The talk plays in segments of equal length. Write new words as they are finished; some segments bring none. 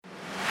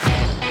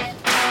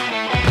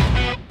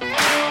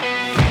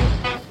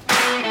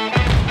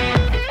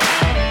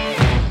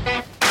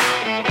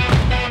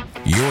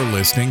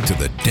listening to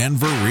the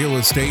Denver Real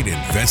Estate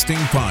Investing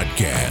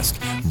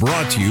Podcast,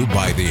 brought to you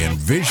by the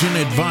Envision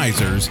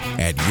Advisors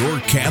at Your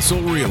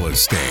Castle Real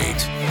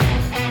Estate.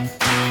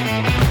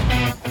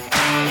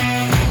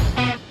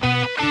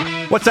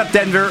 What's up,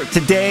 Denver?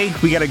 Today,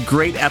 we got a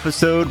great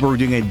episode where we're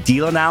doing a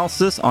deal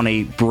analysis on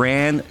a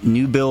brand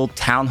new build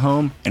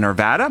townhome in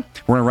Arvada.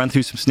 We're going to run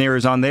through some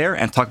scenarios on there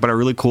and talk about a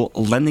really cool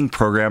lending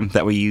program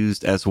that we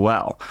used as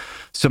well.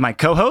 So my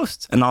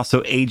co-host and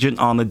also agent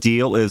on the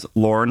deal is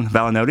Lauren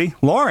Valinotti.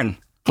 Lauren,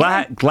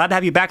 glad to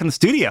have you back in the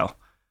studio.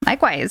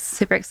 Likewise,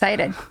 super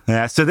excited.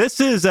 Yeah, so this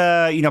is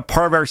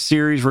part of our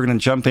series we're going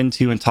to jump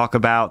into and talk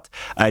about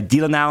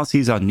deal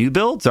analyses on new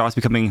builds. They're also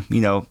becoming,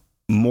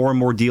 more and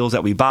more deals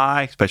that we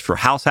buy, especially for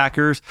house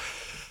hackers.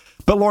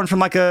 But Lauren, from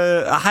like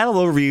a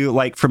high-level overview,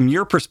 like from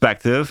your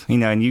perspective,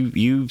 and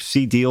you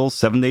see deals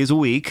 7 days a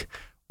week,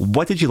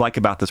 what did you like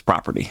about this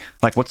property?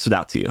 Like, what stood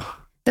out to you?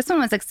 This one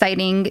was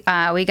exciting.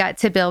 We got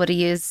to be able to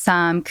use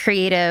some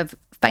creative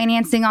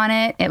financing on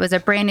it. It was a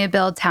brand new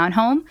build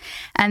townhome.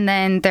 And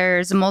then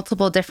there's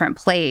multiple different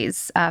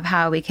plays of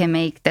how we can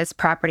make this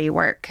property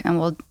work. And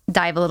we'll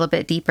dive a little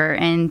bit deeper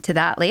into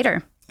that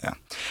later. Yeah.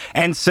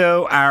 And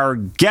so our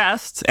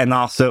guest and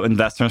also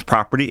investor in this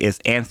property is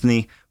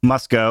Anthony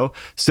Musco.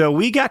 So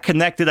we got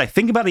connected, I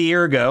think about a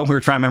year ago. We were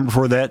trying to remember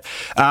before that.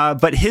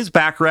 But his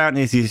background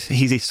is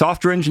he's a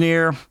software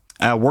engineer,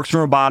 works in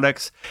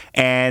robotics,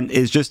 and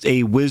is just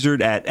a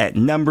wizard at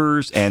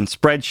numbers and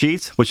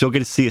spreadsheets, which you'll get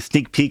to see a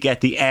sneak peek at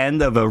the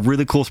end of a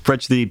really cool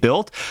spreadsheet that he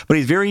built. But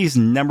he's very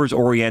numbers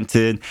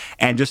oriented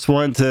and just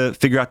wanted to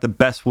figure out the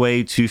best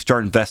way to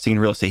start investing in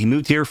real estate. He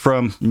moved here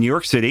from New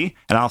York City,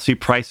 and obviously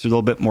prices are a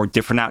little bit more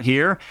different out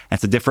here. And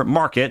it's a different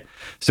market.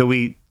 So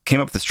we came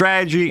up with a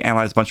strategy,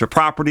 analyzed a bunch of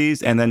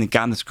properties, and then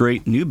got in this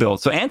great new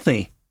build. So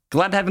Anthony,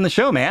 glad to have you on the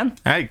show, man.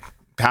 Hey.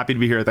 Happy to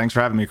be here. Thanks for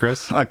having me,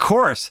 Chris. Of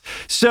course.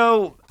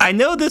 So I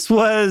know this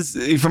was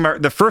from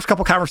the first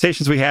couple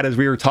conversations we had as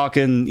we were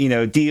talking,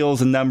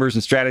 deals and numbers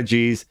and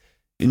strategies.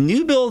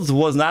 New builds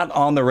was not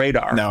on the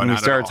radar when we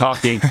started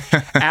talking.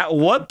 At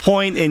what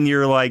point in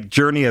your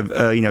journey of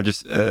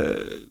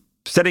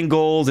setting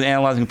goals and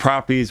analyzing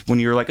properties when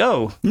you're like,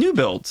 oh, new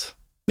builds,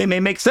 they may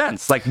make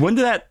sense? Like, when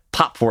did that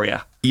pop for you?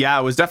 Yeah,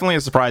 it was definitely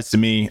a surprise to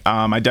me.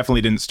 I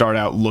definitely didn't start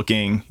out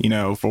looking,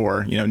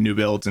 for, new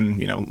builds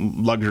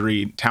and,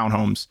 luxury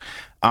townhomes.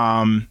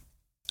 I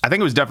think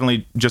it was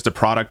definitely just a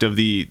product of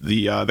the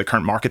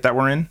current market that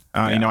we're in.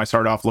 I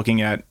started off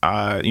looking at,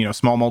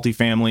 small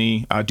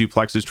multifamily,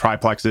 duplexes,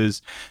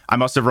 triplexes. I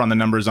must have run the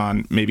numbers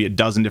on maybe a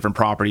dozen different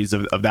properties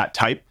of that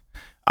type.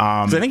 So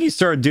I think you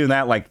started doing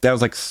that, that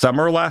was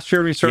summer last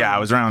year when you started. Yeah,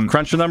 it was around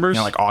crunch the numbers.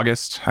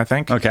 August, I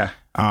think. Okay.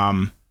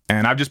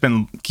 And I've just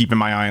been keeping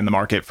my eye on the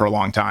market for a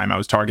long time. I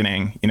was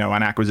targeting, an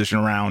acquisition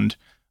around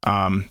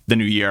the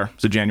new year,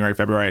 so January,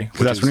 February.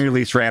 So that's when your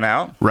lease ran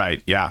out?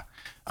 Right, yeah.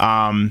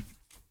 And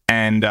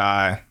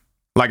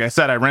like I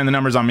said, I ran the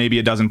numbers on maybe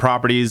a dozen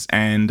properties,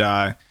 and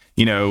the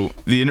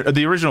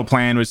original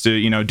plan was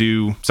to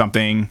do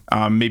something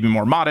maybe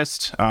more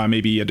modest,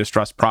 maybe a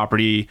distressed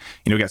property,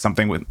 get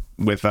something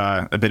with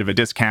a bit of a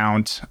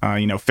discount,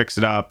 fix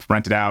it up,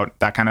 rent it out,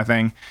 that kind of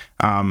thing.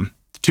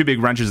 Two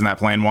big wrenches in that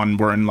plan. One,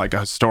 we're in a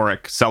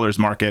historic seller's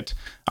market.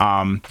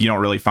 You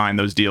don't really find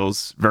those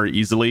deals very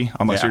easily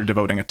unless you're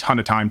devoting a ton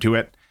of time to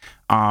it.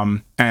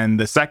 And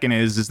the second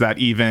is that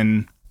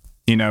even,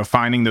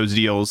 finding those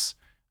deals,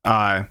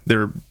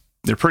 they're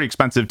pretty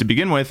expensive to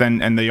begin with,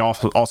 and they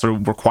also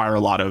require a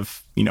lot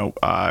of,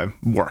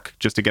 work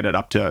just to get it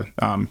up to,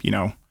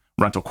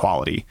 rental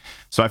quality.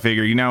 So I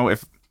figure,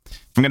 if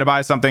I'm going to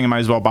buy something, I might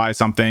as well buy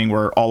something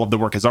where all of the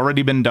work has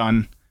already been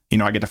done.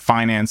 I get to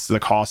finance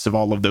the cost of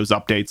all of those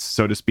updates,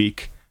 so to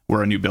speak,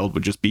 where a new build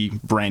would just be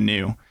brand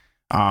new,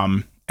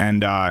 and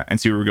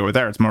see where we go with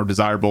there. It's more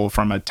desirable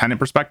from a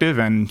tenant perspective,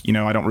 and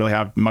I don't really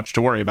have much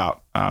to worry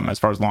about as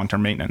far as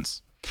long-term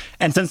maintenance.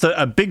 And since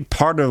a big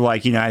part of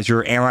as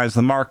you're analyzing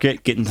the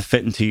market, getting to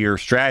fit into your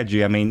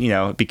strategy,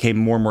 it became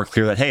more and more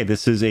clear that, hey,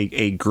 this is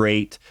a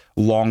great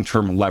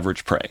long-term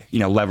leverage play.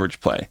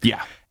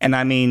 Yeah.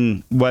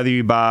 And whether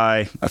you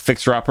buy a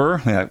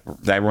fixer-upper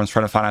that everyone's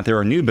trying to find out there,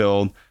 or a new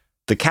build,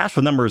 the cash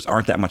flow numbers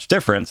aren't that much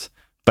difference,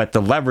 but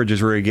the leverage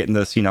is where you're getting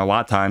this, a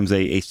lot of times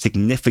a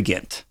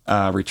significant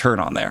return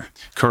on there.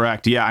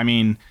 Correct. Yeah.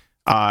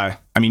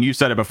 You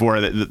said it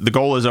before that the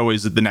goal is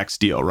always the next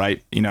deal,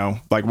 right?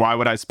 Why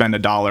would I spend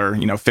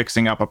 $1,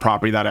 fixing up a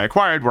property that I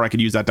acquired where I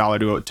could use that dollar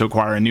to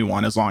acquire a new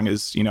one, as long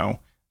as,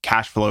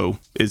 cash flow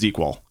is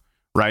equal,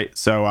 right?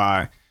 So,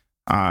 I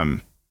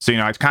kind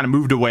of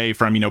moved away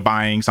from,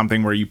 buying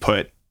something where you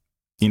put,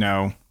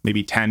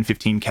 maybe 10,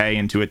 15K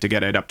into it to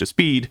get it up to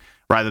speed,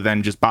 rather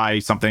than just buy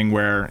something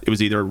where it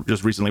was either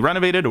just recently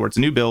renovated or it's a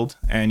new build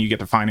and you get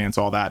to finance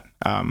all that,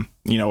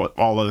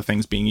 all other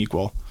things being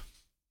equal.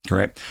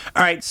 Great.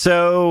 All right.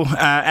 So,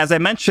 as I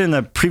mentioned in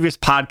the previous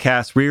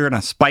podcast, we're going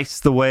to spice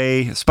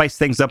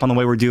things up on the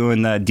way we're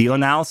doing the deal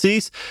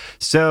analyses.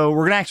 So,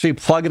 we're going to actually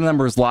plug in the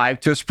numbers live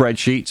to a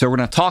spreadsheet. So, we're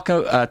going to talk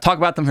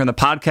about them here in the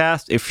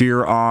podcast. If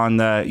you're on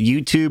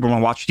YouTube or want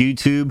to watch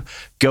YouTube,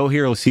 go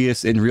here. You'll see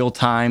us in real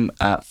time,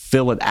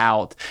 fill it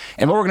out.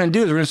 And what we're going to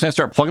do is we're just going to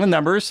start plugging the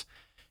numbers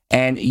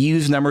and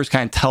use numbers,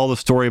 kind of tell the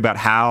story about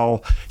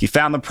how you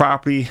found the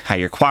property, how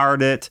you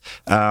acquired it,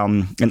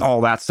 and all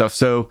that stuff.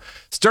 So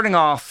starting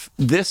off,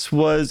 it's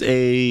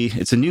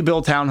a new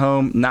build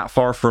townhome not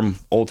far from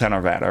Old Town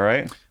Arvada,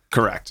 right?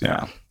 Correct.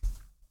 Yeah.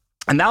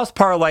 And that was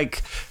part of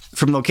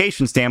from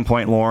location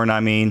standpoint, Lauren, I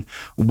mean,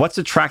 what's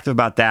attractive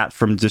about that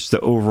from just the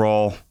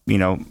overall,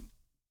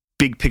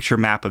 big picture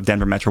map of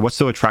Denver Metro? What's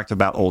so attractive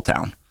about Old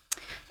Town?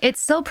 It's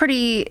still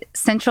pretty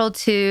central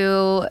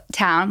to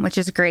town, which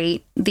is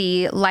great.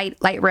 The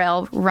light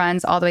rail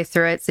runs all the way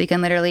through it. So you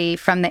can literally,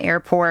 from the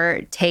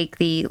airport, take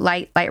the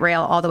light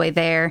rail all the way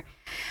there.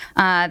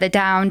 The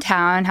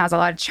downtown has a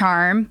lot of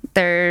charm.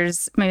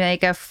 There's maybe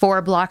like a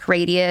 4-block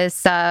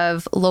radius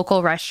of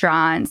local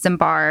restaurants and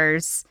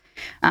bars,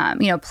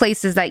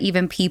 places that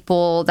even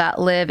people that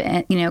live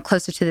in,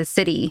 closer to the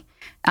city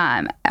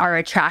are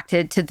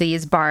attracted to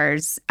these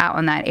bars out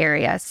in that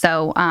area.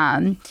 So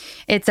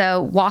it's a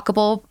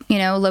walkable,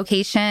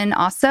 location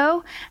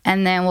also.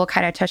 And then we'll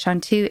kind of touch on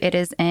too, it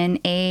is in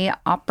a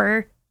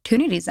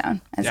opportunity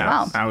zone as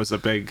well. That was a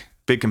big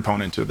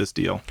component to this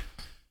deal.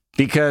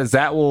 Because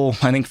that will,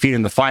 I think, feed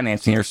into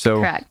financing here.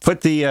 So Correct.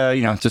 Put the,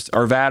 just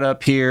Arvada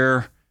up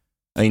here.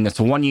 It's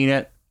a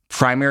 1-unit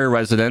primary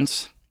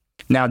residence.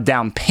 Now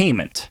down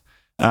payment.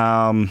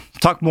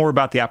 Talk more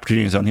about the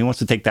opportunity zone. Who wants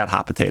to take that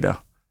hot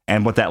potato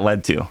and what that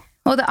led to?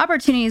 Well, the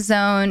opportunity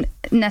zone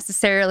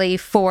necessarily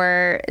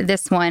for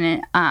this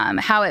one,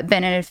 how it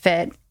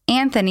benefited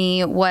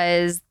Anthony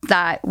was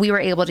that we were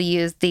able to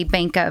use the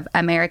Bank of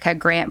America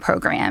grant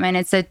program. And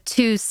it's a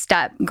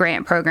 2-step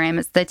grant program.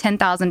 It's the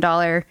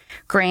 $10,000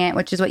 grant,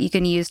 which is what you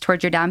can use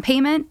towards your down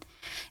payment.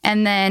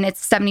 And then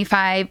it's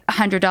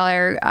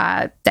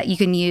 $7,500 that you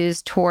can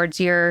use towards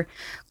your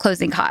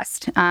closing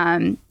cost.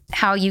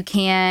 How you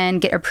can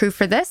get approved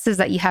for this is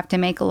that you have to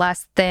make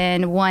less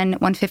than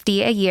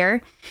 $150 a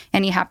year,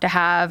 and you have to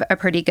have a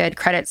pretty good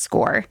credit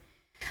score.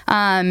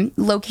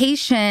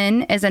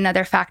 Location is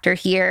another factor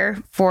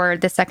here for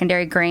the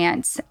secondary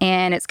grants,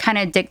 and it's kind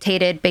of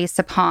dictated based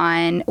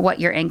upon what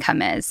your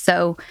income is.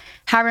 So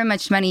however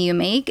much money you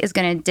make is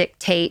going to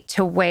dictate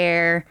to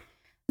where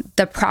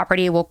the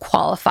property will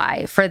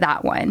qualify for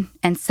that one.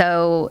 And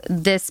so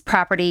this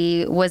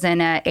property was in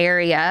an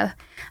area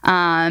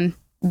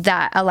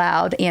that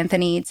allowed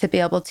Anthony to be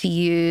able to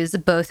use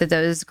both of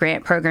those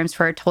grant programs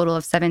for a total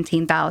of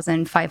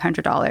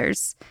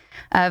 $17,500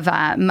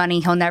 of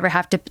money he'll never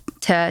have to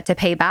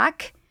pay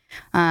back,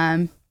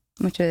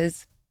 which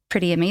is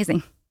pretty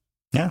amazing.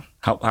 Yeah,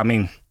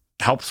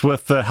 helps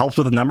with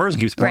the numbers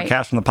and keeps more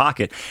cash in the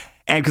pocket.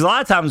 And because a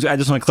lot of times, I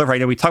just want to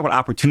clarify, we talk about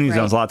opportunity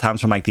zones a lot of times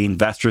from the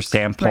investor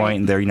standpoint,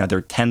 and their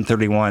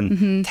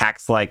 1031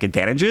 tax-like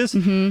advantages.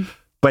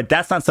 But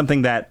that's not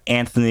something that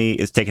Anthony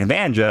is taking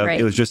advantage of.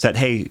 It was just that,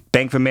 hey,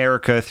 Bank of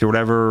America, through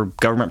whatever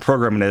government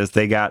program it is,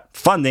 they got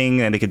funding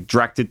and they could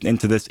direct it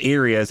into this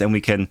areas, and we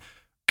can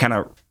kind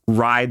of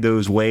ride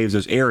those waves,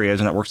 those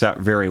areas, and it works out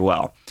very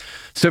well.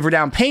 So for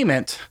down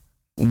payment,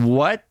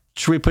 what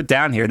should we put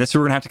down here? This is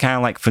where we're going to have to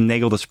kind of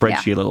finagle the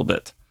spreadsheet a little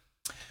bit.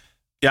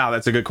 Yeah,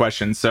 that's a good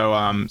question. So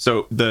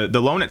the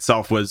loan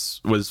itself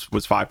was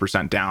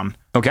 5% down.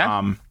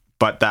 Okay.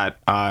 But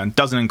that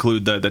doesn't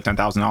include the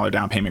 $10,000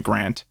 down payment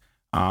grant.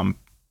 Or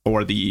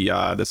the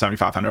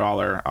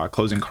 $7,500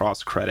 closing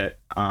cost credit.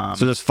 So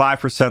just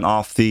 5%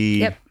 off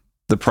the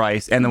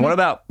price. And then what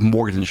about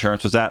mortgage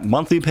insurance? Was that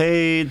monthly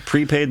paid,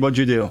 prepaid? What'd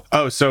you do?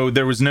 Oh, so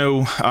there was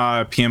no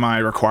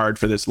PMI required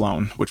for this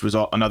loan, which was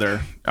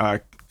another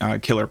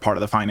killer part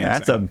of the financing.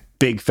 That's a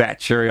big fat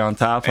cherry on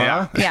top,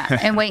 huh? Yeah,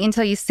 and wait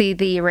until you see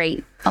the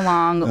rate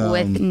along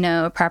with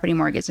no property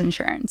mortgage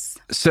insurance.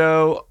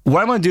 So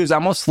what I'm going to do is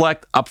I'm going to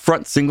select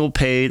upfront single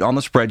paid on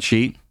the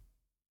spreadsheet.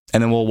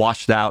 And then we'll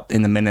wash it out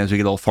in a minute as we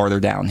get a little farther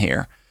down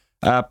here.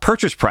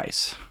 Purchase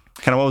price.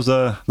 Kind of what was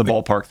the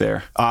ballpark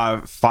there?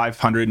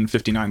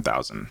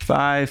 $559,000.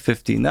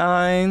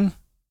 $559,000.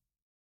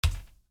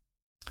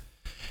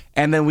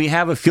 And then we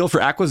have a field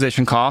for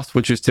acquisition cost,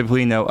 which is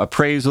typically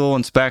appraisal,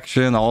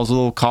 inspection, all those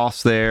little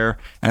costs there,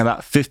 and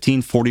about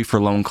 $1,540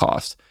 for loan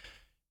cost.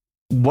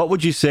 What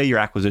would you say your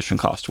acquisition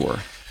costs were?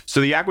 So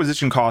the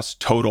acquisition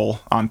cost total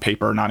on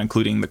paper, not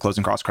including the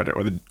closing cost credit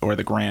or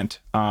the grant,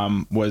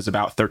 was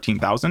about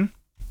 $13,000.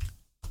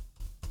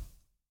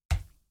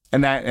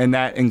 And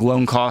that in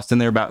loan cost in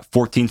there about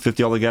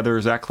 $1,450 altogether.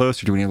 Is that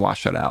close, or do we need to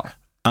wash that out?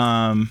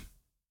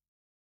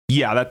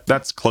 Yeah,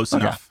 that's close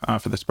enough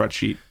for the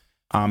spreadsheet.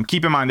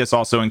 Keep in mind this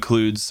also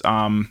includes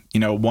one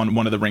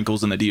of the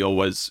wrinkles in the deal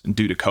was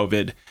due to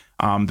COVID.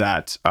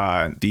 That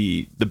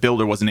the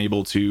builder wasn't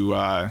able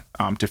to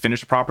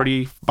finish the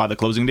property by the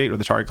closing date or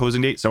the target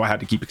closing date, so I had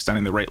to keep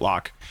extending the rate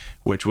lock,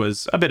 which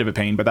was a bit of a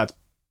pain, but that's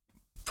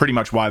pretty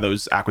much why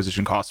those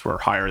acquisition costs were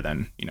higher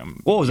than,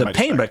 Well, it was you a might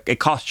pain, expect. but it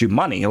costs you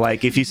money.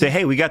 Like if you say,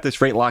 hey, we got this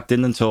rate locked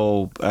in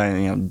until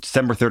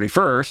December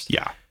 31st,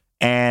 Yeah.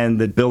 and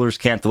the builders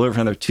can't deliver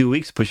for another 2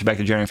 weeks, push it back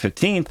to January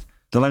 15th,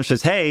 the lender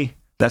says, hey,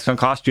 that's going to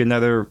cost you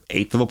another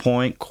eighth of a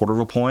point, quarter of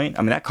a point.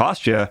 I mean, that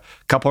costs you a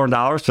couple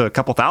 $100s to a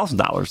couple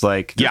 $1,000.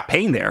 Like, there's Yeah.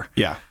 pain there.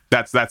 Yeah.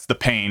 That's the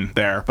pain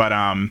there. But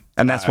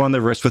And that's one of the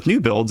risks with new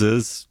builds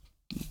is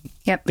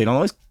Yep. they don't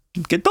always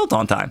get built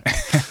on time.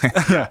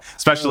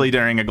 especially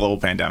during a global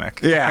pandemic.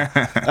 Yeah.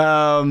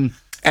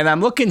 And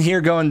I'm looking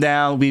here going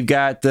down. We've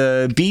got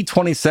the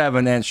B27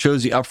 and it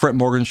shows the upfront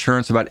mortgage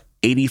insurance about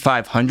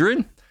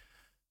 $8,500.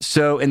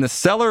 So in the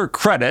seller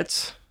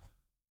credits,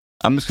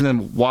 I'm just going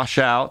to wash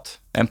out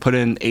and put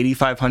in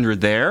 $8,500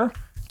 there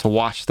to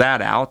wash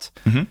that out.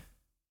 Mhm.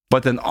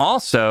 But then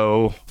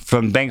also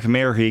from Bank of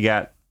America, you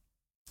got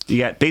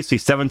basically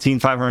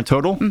 $17,500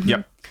 total.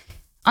 Yep.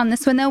 On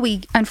this one, though, we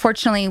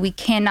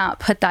cannot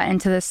put that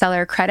into the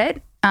seller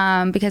credit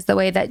because the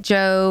way that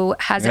Joe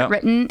has Yep. it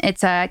written,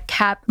 it's a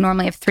cap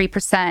normally of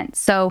 3%.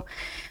 So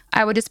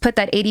I would just put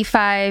that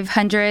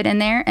 $8,500 in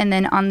there, and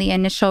then on the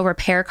initial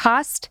repair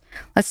cost,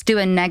 let's do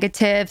a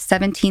negative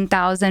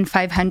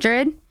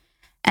 $17,500.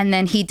 And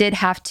then he did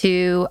have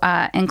to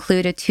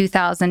include a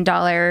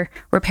 $2,000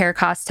 repair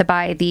cost to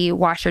buy the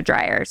washer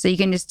dryer. So you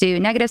can just do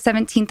negative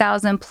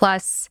 $17,000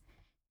 plus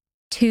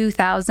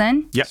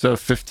 $2,000. Yep. So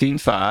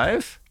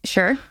 15.5.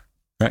 Sure.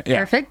 Right? Yeah.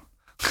 Perfect.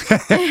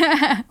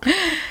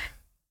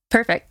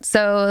 Perfect.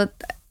 So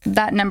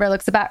that number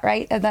looks about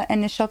right at that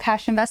initial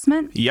cash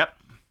investment. Yep.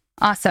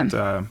 Awesome.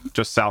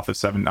 Just south of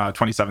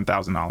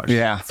 $27,000.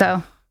 Yeah.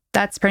 So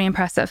that's pretty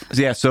impressive.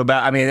 Yeah. So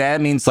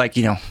that means like,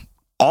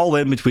 all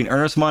in between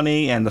earnest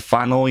money and the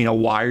final,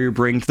 wire you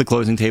bring to the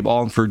closing table,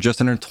 all in for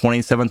just under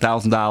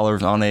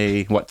 $27,000 on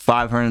a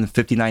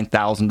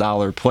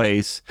 $559,000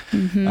 place,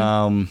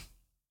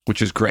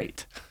 which is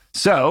great.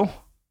 So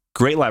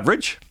great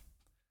leverage.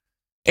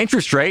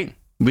 Interest rate,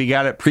 we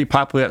got it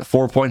pre-populated at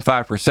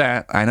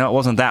 4.5%. I know it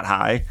wasn't that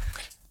high.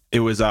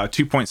 It was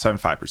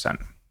 2.75%,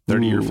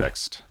 30-year Ooh.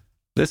 fixed.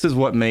 This is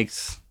what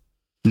makes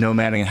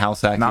nomading and house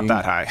hacking Not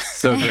that high.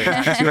 so great.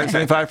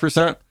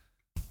 275%.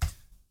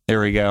 There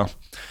we go.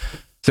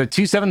 So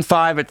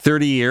 275 at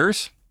 30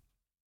 years.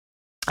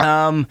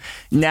 Now,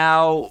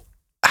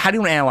 how do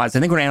you want to analyze? I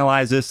think we're going to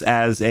analyze this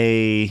as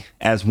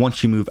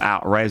once you move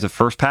out, right? As a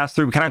first pass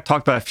through. We kind of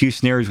talked about a few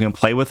scenarios we're going to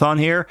play with on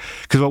here.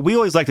 Because what we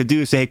always like to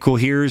do is say, hey, cool,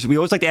 we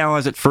always like to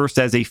analyze it first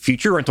as a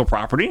future rental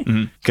property.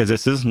 Because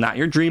this is not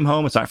your dream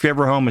home. It's not your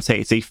forever home. It's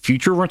a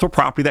future rental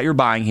property that you're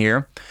buying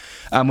here.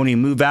 When you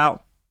move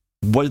out,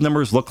 what do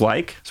numbers look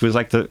like? So we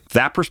like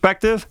that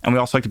perspective. And we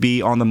also like to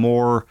be on the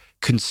more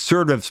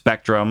conservative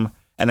spectrum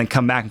and then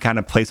come back and kind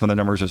of play some of the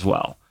numbers as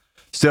well.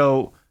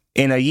 So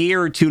in a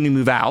year or two when you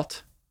move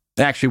out,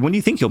 actually, when do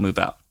you think you'll move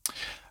out?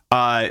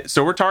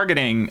 So we're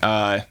targeting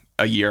a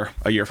year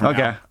from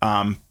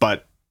now.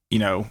 But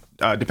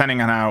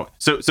depending on how,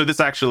 so this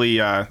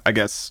actually, I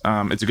guess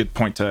it's a good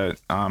point to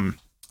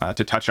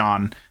touch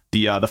on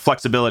the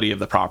flexibility of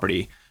the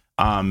property.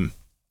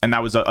 And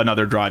that was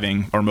another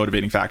driving or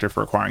motivating factor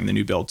for acquiring the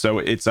new build. So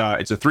it's a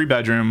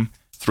 3-bedroom,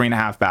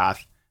 3.5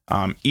 bath.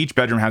 Each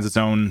bedroom has its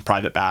own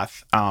private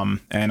bath.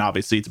 And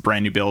obviously it's a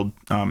brand new build,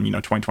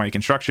 2020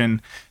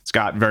 construction. It's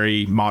got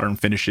very modern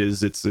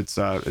finishes. It's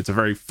a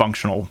very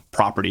functional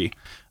property.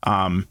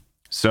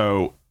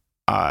 So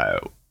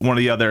one of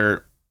the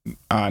other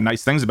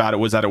nice things about it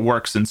was that it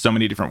works in so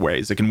many different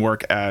ways. It can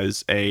work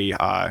as a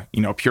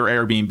pure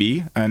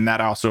Airbnb, and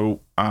that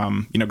also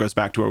goes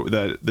back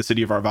to the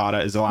city of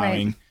Arvada is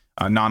allowing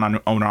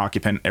non-owner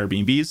occupant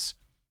Airbnbs.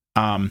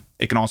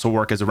 It can also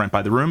work as a rent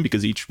by the room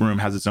because each room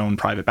has its own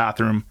private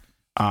bathroom,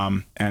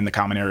 and the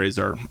common areas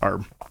are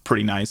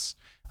pretty nice.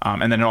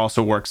 And then it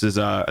also works as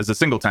a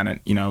single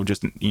tenant,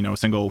 a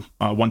single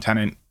one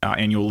tenant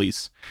annual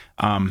lease.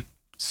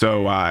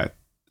 So I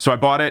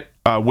bought it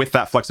with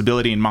that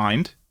flexibility in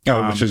mind.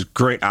 Which is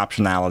great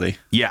optionality.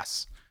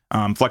 Yes,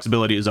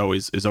 flexibility is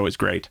always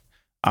great.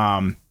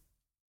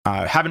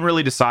 Haven't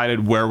really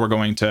decided where we're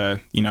going to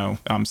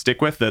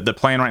stick with. The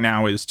plan right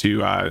now is to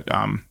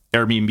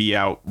Airbnb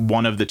out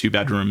one of the 2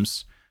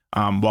 bedrooms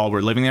while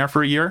we're living there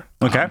for a year.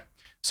 Okay.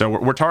 So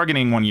we're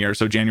targeting 1 year.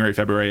 So January,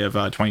 February of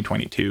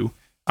 2022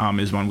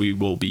 is when we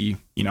will be,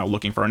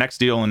 looking for our next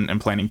deal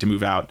and planning to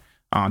move out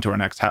to our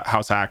next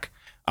house hack.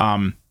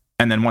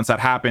 And then once that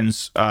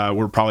happens,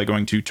 we're probably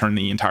going to turn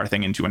the entire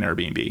thing into an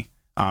Airbnb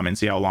and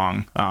see how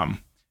long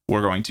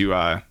we're going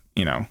to,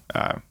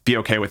 be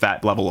okay with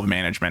that level of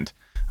management.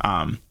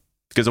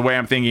 Because the way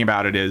I'm thinking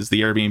about it is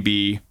the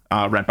Airbnb,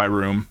 rent by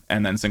room,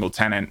 and then single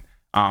tenant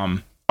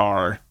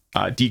are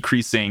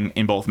decreasing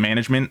in both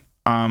management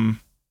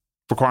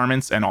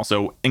requirements and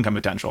also income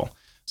potential.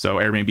 So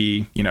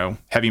Airbnb,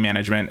 heavy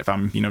management, if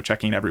I'm,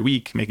 checking every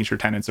week, making sure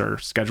tenants are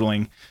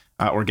scheduling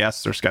or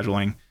guests are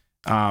scheduling.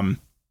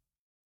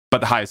 But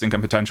the highest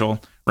income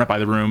potential, rent by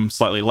the room,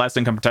 slightly less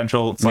income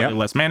potential, slightly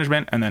less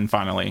management, and then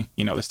finally,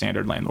 the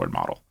standard landlord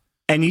model.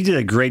 And you did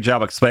a great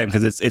job explaining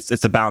because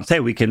it's a balance.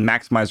 Hey, we can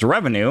maximize the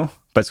revenue,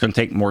 but it's going to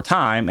take more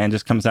time, and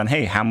just comes down,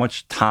 hey, how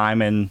much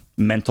time and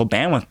mental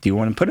bandwidth do you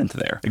want to put into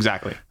there?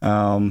 Exactly.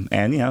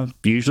 And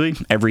usually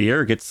every year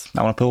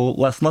I want to put a little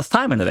less and less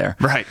time into there.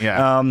 Right.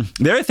 Yeah.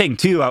 The other thing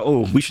too,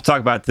 we should talk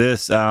about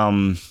this.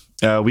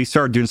 We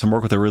started doing some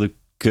work with a really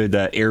good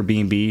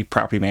Airbnb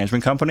property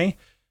management company.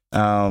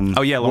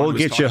 We'll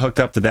get you hooked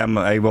up to them.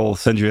 I will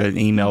send you an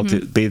email.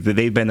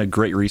 They've been a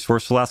great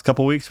resource for the last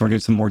couple of weeks. We're doing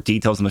some more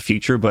details in the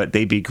future, but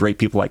they'd be great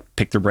people like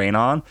pick their brain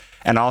on.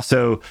 And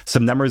also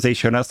some numbers they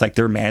showed us, like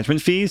their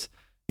management fees,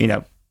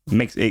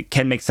 it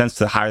can make sense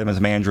to hire them as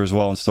a manager as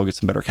well and still get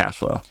some better cash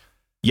flow.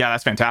 Yeah,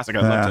 that's fantastic.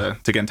 I'd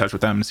love to get in touch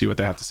with them and see what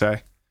they have to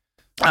say.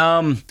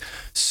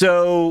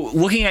 So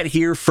looking at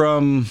here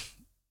from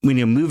when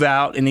you move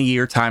out in a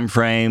year time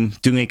frame,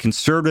 doing a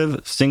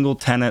conservative single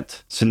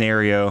tenant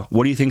scenario,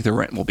 what do you think the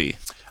rent will be?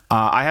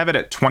 I have it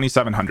at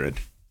 $2,700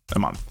 a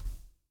month.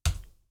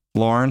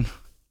 Lauren,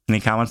 any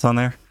comments on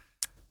there?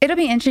 It'll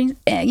be interesting.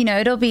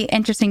 It'll be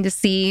interesting to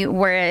see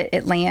where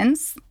it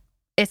lands.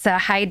 It's a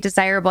high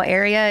desirable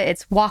area.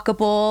 It's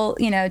walkable,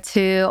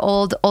 to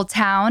old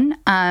town.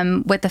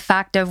 With the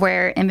fact of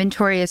where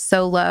inventory is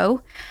so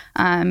low,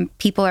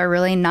 people are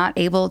really not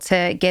able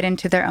to get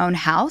into their own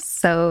house,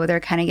 so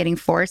they're kind of getting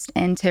forced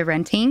into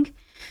renting.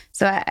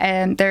 So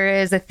there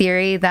is a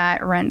theory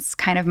that rents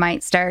kind of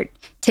might start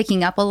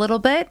ticking up a little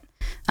bit,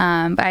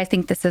 but I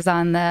think this is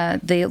on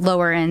the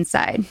lower end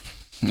side.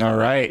 All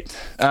right.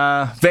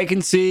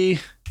 Vacancy.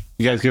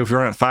 You guys go if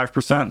you're on at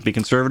 5%, be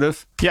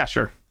conservative. Yeah,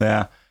 sure.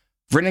 Yeah.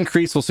 Rent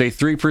increase, we'll say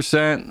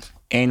 3%.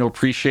 Annual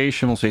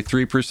appreciation, we'll say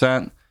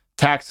 3%.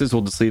 Taxes,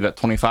 we'll just leave at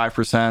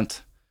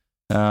 25%.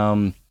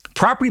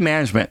 Property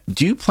management,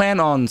 do you plan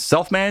on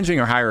self-managing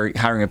or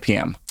hiring a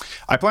PM?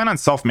 I plan on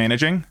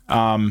self-managing.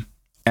 Again,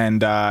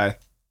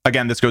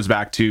 this goes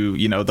back to,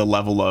 the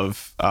level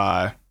of,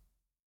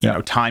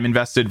 time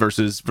invested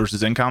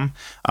versus income.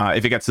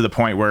 If it gets to the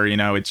point where,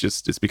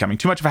 it's becoming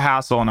too much of a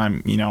hassle and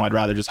I'd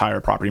rather just hire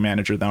a property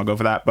manager, then I'll go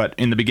for that. But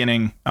in the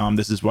beginning,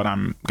 this is what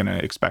I'm going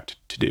to expect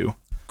to do.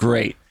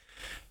 Great.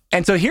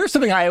 And so here's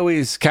something I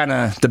always kind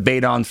of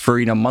debate on for,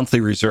 monthly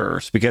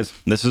reserves, because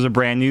this is a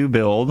brand new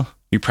build.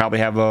 You probably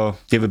have a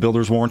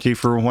builder's warranty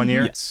for 1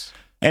 year. Yes.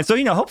 And so,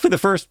 hopefully the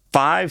first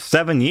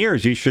 5-7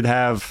 years, you should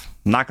have,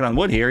 knocking on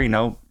wood here,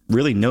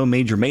 really no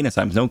major maintenance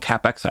items, no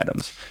CapEx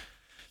items.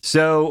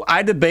 So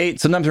I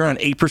debate sometimes around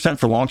 8%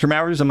 for long-term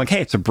averages. I'm like,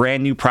 hey, it's a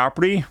brand new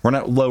property. Run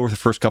it lower the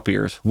first couple of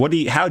years.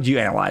 How did you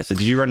analyze it?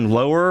 Did you run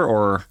lower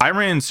or? I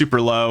ran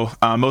super low,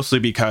 mostly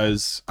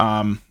because,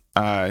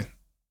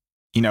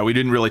 we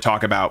didn't really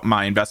talk about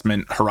my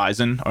investment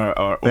horizon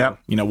or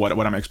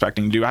what I'm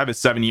expecting to do. I have a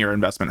 7-year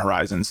investment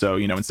horizon. So,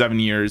 in 7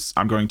 years,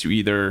 I'm going to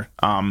either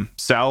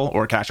sell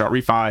or cash out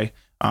refi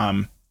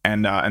and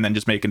then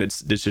just make a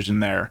decision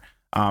there.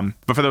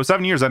 But for those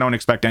 7 years, I don't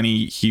expect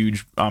any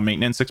huge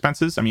maintenance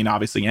expenses. I mean,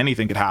 obviously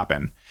anything could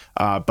happen,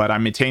 but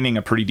I'm maintaining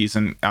a pretty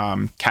decent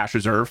cash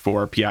reserve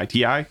for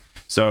PITI.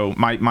 So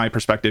my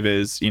perspective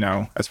is,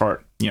 as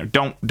far,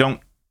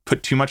 don't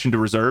put too much into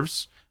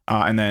reserves.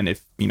 And then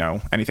if,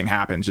 anything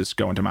happens, just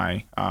go into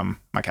my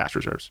my cash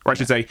reserves. Or I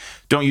should say,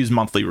 don't use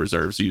monthly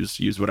reserves.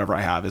 Use whatever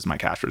I have as my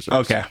cash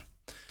reserves. Okay.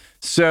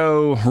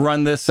 So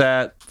run this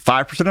at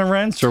 5% of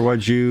rents, or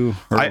what'd you?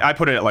 I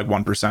put it at like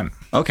 1%.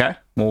 Okay,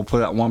 we'll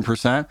put it at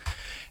 1%.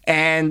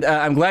 And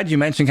I'm glad you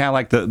mentioned kind of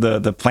like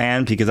the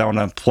plan, because I want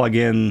to plug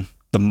in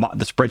the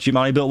spreadsheet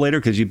model you built later,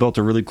 because you built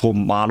a really cool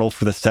model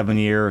for the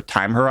 7-year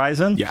time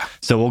horizon. Yeah.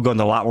 So we'll go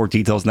into a lot more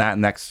details in that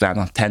next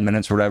 10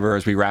 minutes or whatever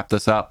as we wrap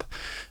this up.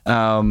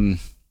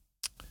 HOA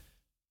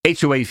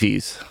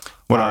fees.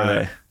 What are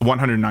they?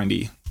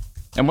 $190.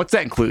 And what's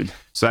that include?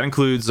 So that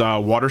includes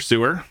water,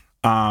 sewer,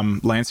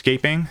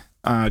 landscaping,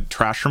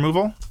 trash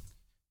removal,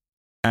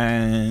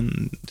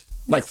 and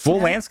like full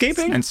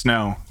landscaping and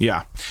snow.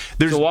 Yeah.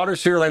 There's water,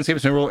 sewer,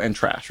 landscaping, snow removal, and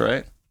trash,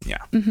 right? Yeah.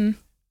 Mm-hmm.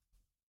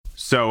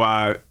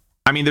 So,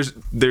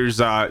 there's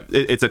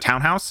it's a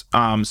townhouse.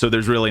 So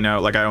there's really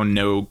I own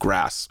no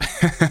grass.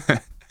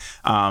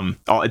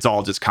 It's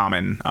all just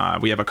common.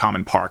 We have a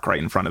common park right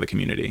in front of the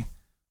community.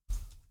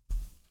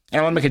 And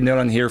I want to make a note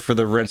on here for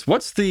the rents.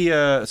 What's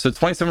the, so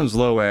 27 is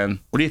low end.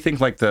 What do you think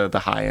like the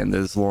high end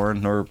is,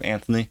 Lauren or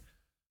Anthony?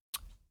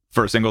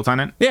 For a single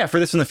tenant? Yeah, for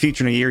this in the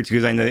future in a year or two,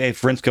 because I know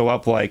if rents go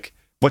up, like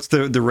what's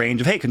the range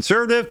of, hey,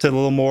 conservative to a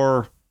little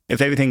more if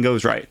everything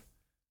goes right?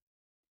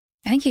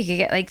 I think you could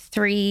get like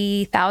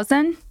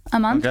 $3,000 a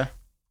month. Okay.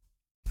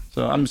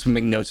 So I'm just going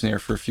to make notes in here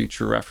for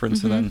future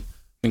reference, and then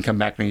we can come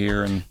back in a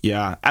year. And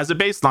yeah, as a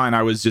baseline,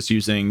 I was just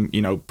using,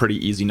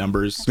 pretty easy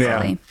numbers.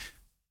 Absolutely. Yeah.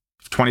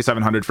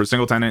 $2,700 for a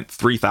single tenant,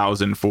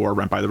 $3,000 for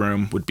rent by the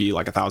room would be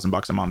like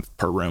 $1,000 a month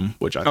per room,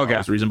 which I thought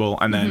was reasonable.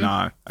 And then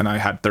and I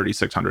had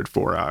 $3,600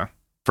 for an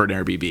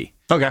Airbnb.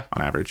 Okay.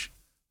 On average.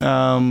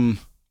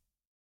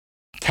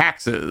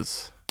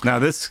 Taxes. Now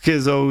this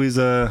is always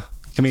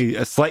can be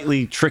a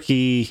slightly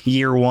tricky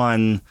year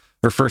one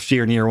or first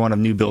year and year one of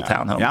new built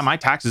townhomes. Yeah, my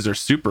taxes are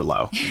super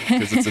low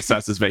because it's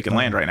assessed as vacant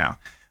land right now.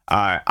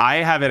 I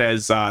have it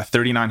as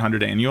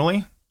 $3,900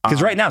 annually.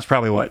 Because right now it's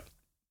probably what,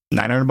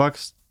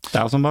 $900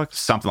 $1,000?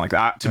 something like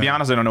that. To be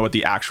honest, I don't know what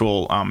the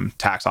actual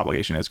tax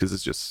obligation is because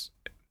it's just,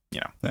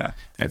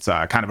 it's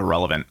kind of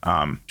irrelevant.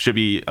 Should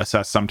be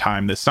assessed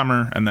sometime this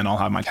summer, and then I'll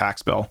have my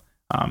tax bill.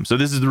 So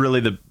this is really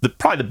the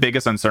probably the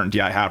biggest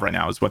uncertainty I have right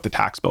now is what the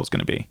tax bill is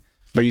going to be.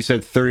 But you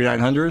said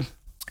 $3,900?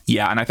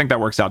 Yeah, and I think that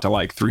works out to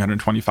like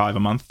 $325 a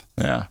month.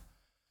 Yeah.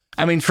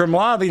 I mean, from a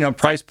lot of,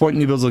 price point,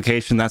 new builds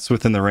location, that's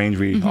within the range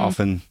we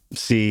often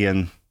see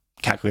and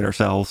calculate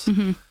ourselves.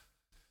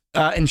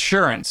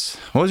 Insurance.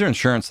 What was your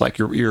insurance like,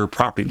 your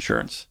property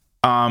insurance?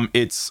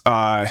 It's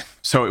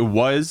so it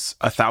was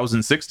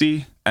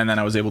 $1,060, and then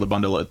I was able to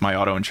bundle it with my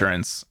auto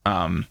insurance.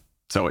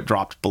 So it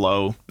dropped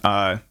below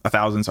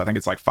 $1,000. So I think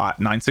it's like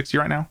 $960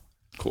 right now.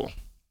 Cool.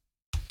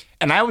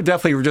 And I would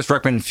definitely just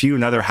recommend few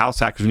and other house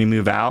hackers when you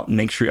move out, and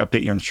make sure you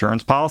update your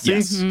insurance policy.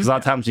 Because a lot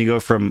of times when you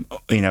go from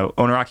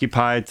owner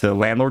occupied to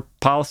landlord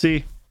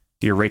policy,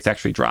 your rates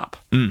actually drop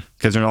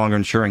because they're no longer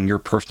insuring your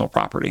personal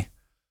property.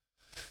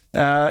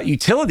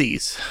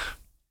 Utilities,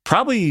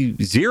 probably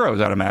zeros,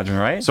 I'd imagine,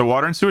 right? So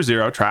water and sewer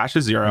zero, trash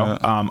is zero.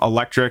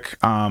 Electric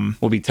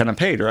will be tenant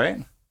paid,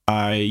 right?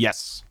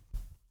 Yes.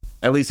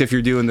 At least if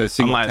you're doing the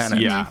single tenant.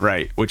 Yeah,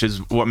 right. Which is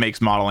what makes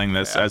modeling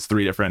this as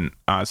three different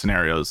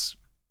scenarios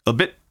a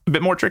bit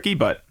more tricky,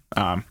 but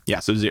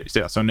so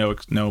zero, so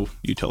no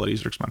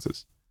utilities or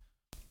expenses.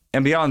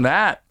 And beyond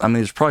that, I mean,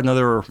 there's probably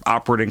another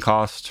operating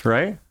cost,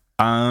 right?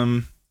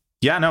 Nothing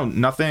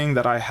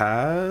that I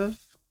have.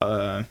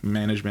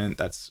 Management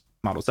that's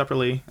modeled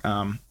separately,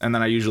 and then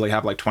I usually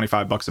have like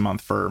 $25 a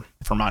month for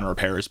minor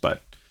repairs,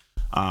 but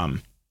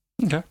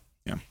okay.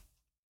 Yeah.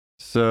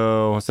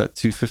 So what's that,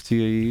 $250 a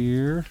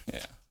year?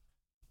 Yeah.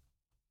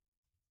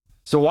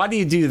 So why do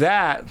you do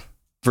that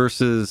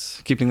versus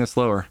keeping this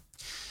lower?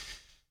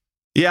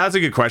 Yeah, that's a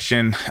good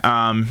question.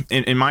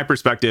 In my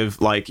perspective,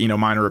 like,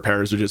 minor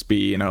repairs would just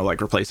be, like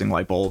replacing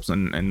light bulbs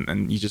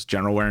and you just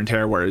general wear and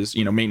tear. Whereas,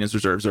 maintenance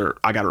reserves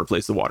I got to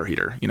replace the water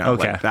heater,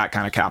 like that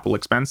kind of capital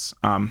expense.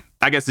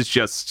 I guess it's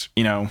just,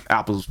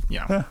 Apple's,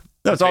 No,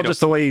 it's all just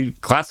the way you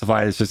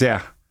classify it. It's just,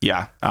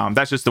 Yeah.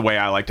 That's just the way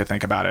I like to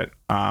think about it.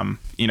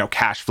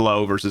 Cash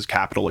flow versus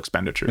capital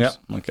expenditures.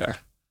 Yep. Okay.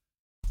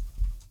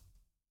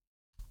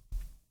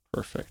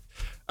 Perfect.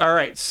 All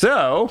right,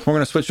 so we're going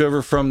to switch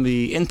over from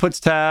the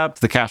inputs tab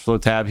to the cash flow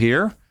tab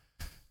here.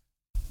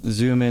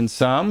 Zoom in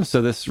some,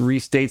 so this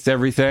restates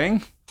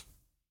everything.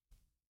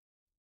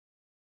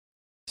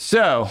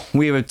 So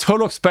we have a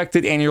total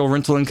expected annual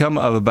rental income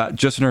of about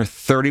just under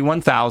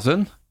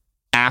 $31,000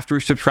 after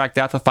we subtract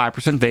out the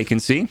 5%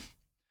 vacancy.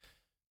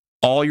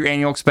 All your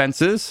annual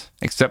expenses,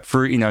 except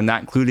for,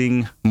 not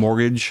including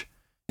mortgage,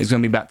 is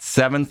going to be about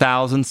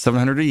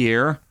 $7,700 a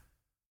year,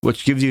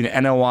 which gives you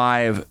an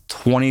NOI of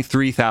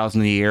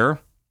 $23,000 a year,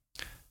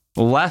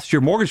 less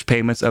your mortgage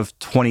payments of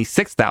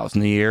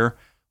 $26,000 a year,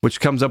 which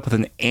comes up with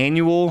an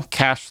annual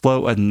cash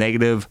flow of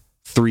negative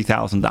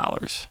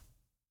 $3,000.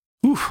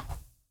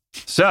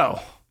 So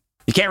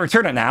you can't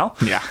return it now.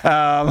 Yeah.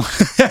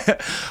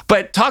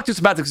 But talk to us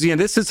about this.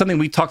 This is something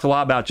we talked a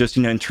lot about just,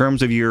 in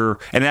terms of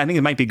and I think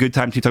it might be a good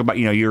time to talk about,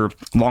 your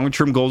longer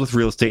term goals with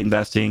real estate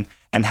investing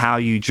and how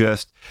you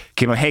just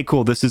came out, hey,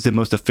 cool, this is the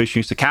most efficient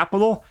use of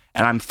capital,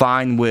 and I'm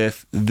fine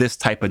with this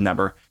type of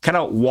number. Kind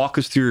of walk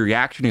us through your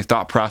reaction, your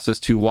thought process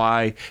to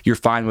why you're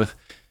fine with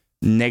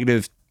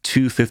negative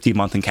 $250 a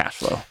month in cash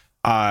flow.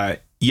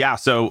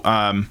 So,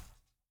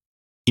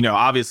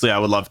 obviously I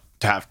would love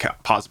to have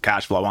positive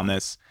cash flow on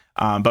this.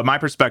 But my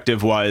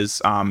perspective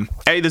was,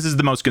 this is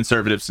the most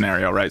conservative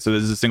scenario, right? So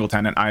this is a single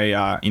tenant.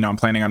 I'm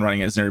planning on running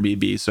it as an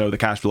Airbnb, so the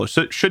cash flow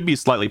should be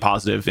slightly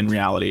positive in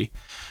reality.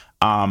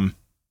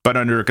 But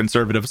under a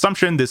conservative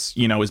assumption, this,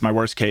 is my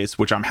worst case,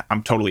 which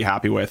I'm totally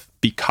happy with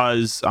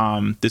because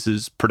this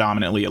is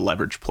predominantly a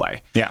leverage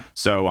play. Yeah.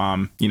 So,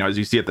 as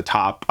you see at the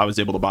top, I was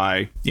able to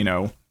buy,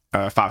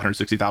 a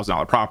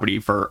 $560,000 property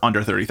for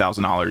under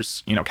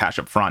 $30,000, cash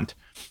up front.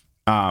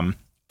 I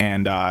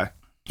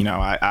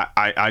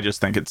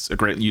just think it's a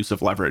great use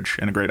of leverage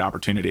and a great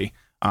opportunity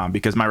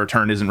because my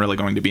return isn't really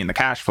going to be in the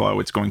cash flow.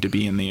 It's going to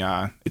be in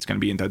the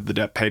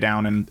debt pay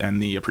down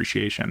and the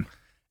appreciation.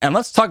 And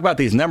let's talk about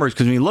these numbers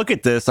because when you look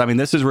at this, I mean,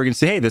 this is where you can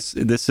say, hey, this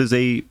is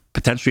a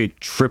potentially a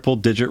triple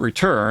digit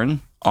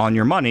return on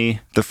your money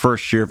the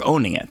first year of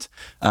owning it.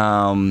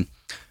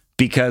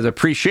 Because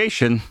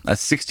appreciation, a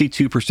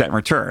 62%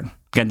 return.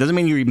 Again, doesn't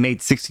mean you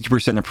made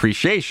 62%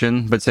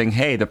 appreciation, but saying,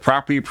 hey, the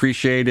property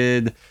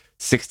appreciated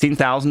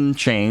 $16,000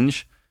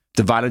 change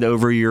divided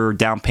over your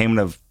down payment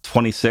of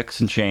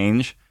 $26 and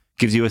change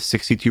gives you a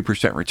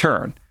 62%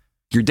 return.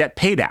 Your debt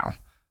pay down.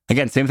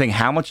 Again, same thing.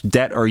 How much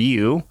debt are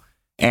you?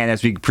 And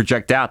as we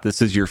project out,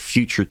 this is your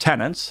future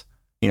tenants,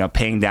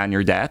 paying down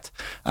your debt.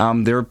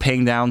 They're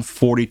paying down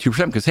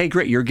 42% because, hey,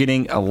 great, you're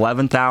getting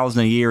 $11,000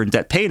 a year in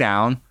debt pay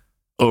down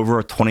over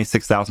a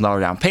 $26,000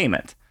 down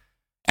payment.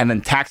 And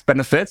then tax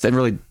benefits and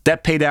really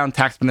debt pay down,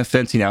 tax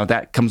benefits,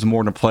 that comes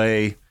more into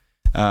play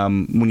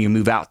when you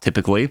move out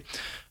typically.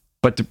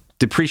 But the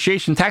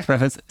depreciation tax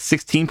benefits,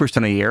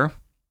 16% a year.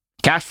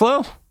 Cash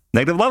flow,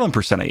 negative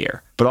 11% a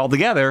year. But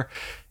altogether,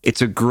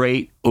 it's a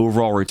great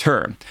overall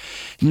return.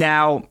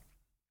 Now,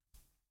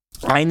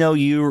 I know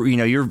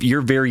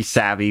you're very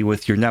savvy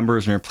with your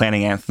numbers and your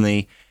planning,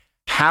 Anthony.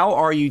 How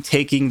are you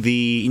taking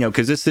the,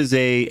 because this is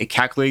a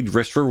calculated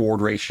risk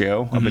reward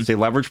ratio. It's a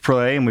leverage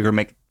play, and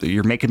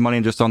you're making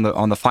money just on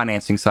the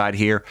financing side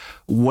here.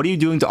 What are you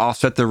doing to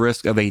offset the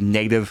risk of a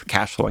negative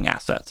cash flowing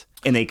asset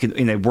in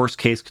a worst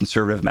case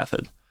conservative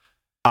method?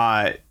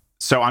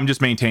 So I'm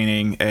just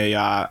maintaining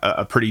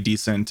a pretty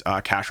decent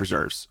cash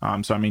reserves.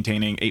 So I'm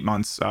maintaining 8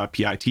 months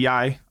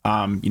PITI.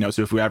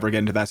 So if we ever get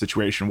into that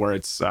situation where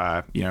it's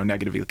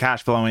negatively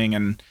cash flowing,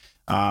 and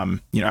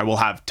I will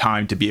have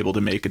time to be able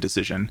to make a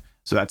decision.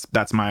 So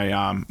that's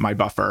my my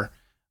buffer.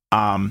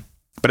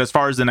 But as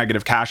far as the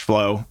negative cash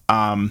flow,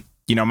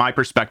 my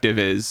perspective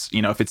is,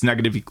 if it's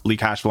negatively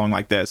cash flowing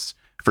like this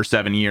for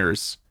 7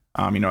 years,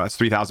 that's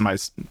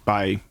 3,000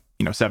 by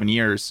 7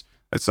 years.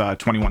 That's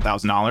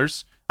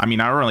 $21,000. I mean,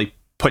 I only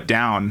put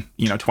down,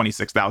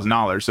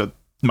 $26,000. So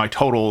my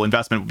total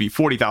investment would be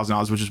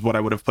 $40,000, which is what I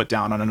would have put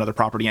down on another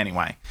property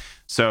anyway.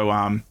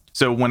 So,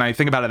 so when I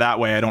think about it that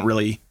way, I don't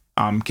really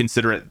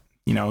consider it,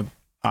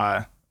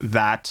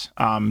 that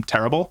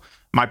terrible.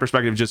 My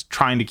perspective is just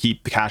trying to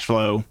keep the cash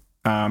flow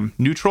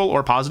neutral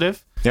or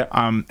positive. Yeah.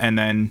 And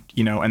then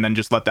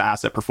just let the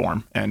asset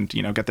perform and,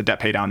 get the debt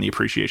pay down, the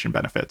appreciation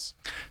benefits.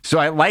 So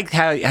I like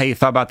how you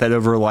thought about that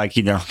over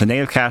the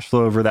negative cash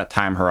flow over that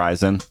time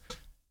horizon.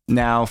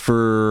 Now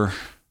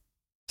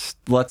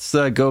let's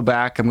go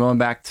back. I'm going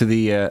back to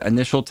the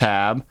initial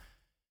tab,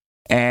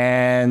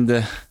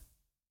 and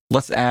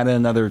let's add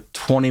another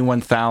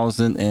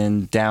 $21,000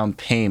 in down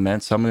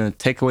payment. So I'm going to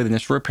take away the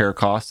initial repair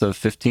cost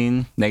of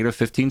negative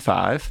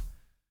 15.5.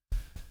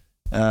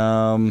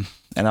 And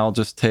I'll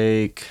just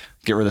get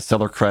rid of the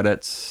seller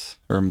credits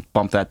or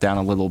bump that down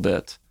a little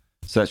bit.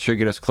 So that should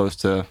get us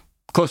close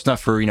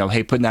enough for,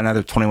 putting down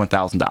another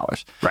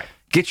 $21,000. Right.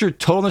 Get your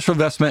total initial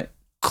investment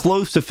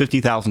close to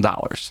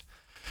 $50,000.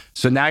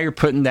 So now you're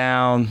putting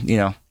down,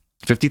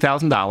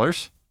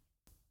 $50,000.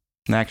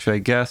 And actually, I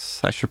guess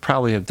I should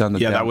probably have done the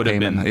down that would have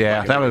payment. been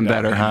that would have been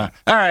better, huh?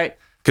 All right.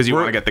 Because you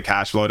want to get the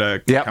cash flow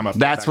to come up.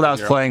 That's what I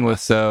was playing with.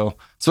 So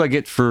I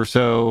get what's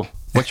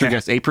your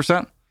guess?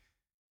 8%?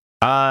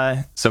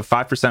 So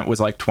 5% was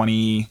like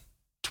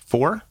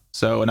 24.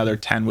 So another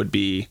 10 would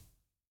be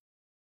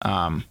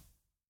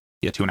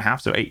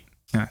 2.5. So 8.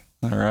 Yeah.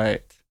 All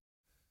right.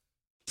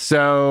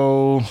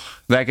 So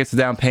that gets the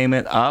down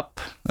payment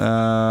up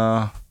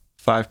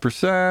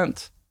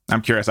 5%.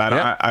 I'm curious.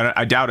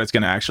 I doubt it's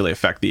going to actually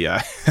affect the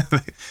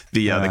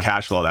the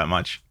cash flow that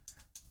much.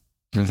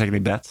 You want to take any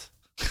bets?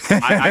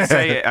 I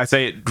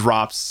say it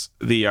drops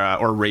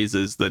or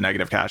raises the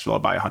negative cash flow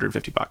by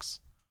 $150.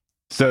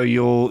 So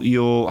you'll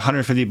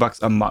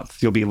 $150 a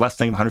month. You'll be less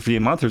than $150 a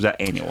month, or is that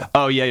annual?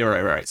 Oh yeah,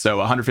 you're right. So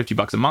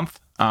 $150 a month.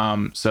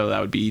 So that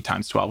would be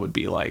times 12 would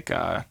be like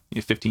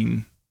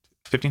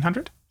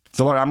 $1,500.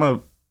 So Lauren, I'm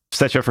gonna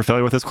set you up for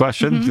failure with this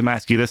question. I'm gonna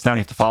ask you this now. And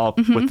you have to follow up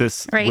with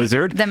this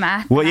wizard. The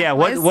math. Well, yeah.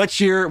 What's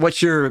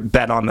your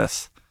bet on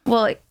this?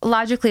 Well,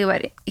 logically,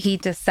 what he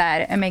just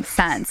said, it makes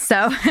sense. So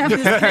I'm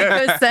just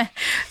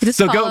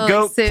gonna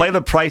go play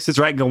the prices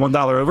right and go $1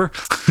 over.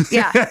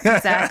 Yeah,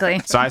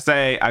 exactly. So I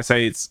say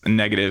it's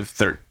negative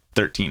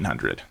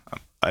 1,300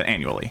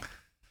 annually.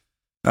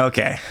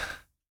 Okay,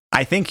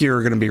 I think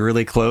you're going to be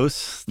really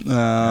close.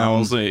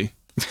 We'll see.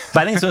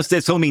 But I think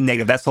it's going to be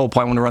negative. That's the whole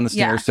point when we run the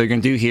scenario. So you're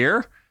going to do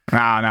here.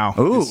 No.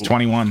 Ooh, it's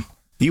 21.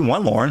 You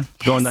won, Lauren.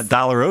 Going that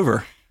 $1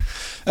 over.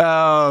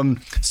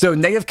 So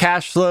negative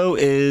cash flow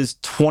is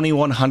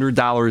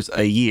 $2,100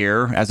 a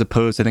year, as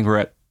opposed to, I think we're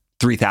at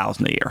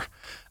 $3,000 a year.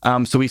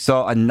 So we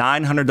saw a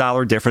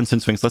 $900 difference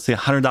in swings. Let's say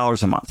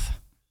 $100 a month.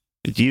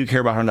 Do you care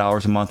about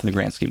 $100 a month in the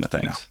grand scheme of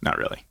things? No, not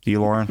really. Do you,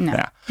 Lauren? No.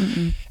 Yeah.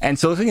 And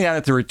so looking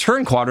at the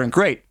return quadrant,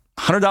 great.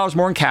 $100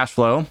 more in cash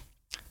flow.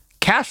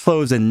 Cash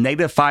flow is a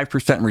negative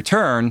 5%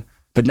 return,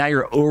 but now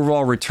your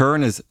overall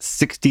return is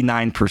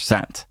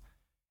 69%.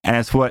 And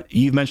it's what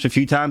you've mentioned a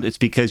few times. It's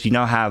because you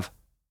now have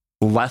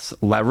less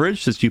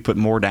leverage since you put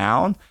more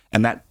down,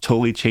 and that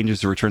totally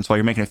changes the return. So while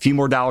you're making a few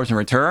more dollars in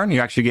return,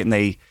 you're actually getting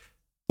a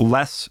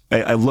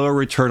lower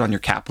return on your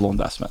capital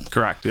investment.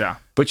 Correct. Yeah.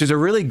 Which is a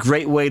really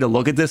great way to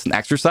look at this and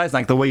exercise.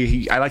 Like the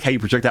way I like how you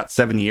project out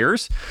 7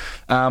 years.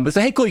 But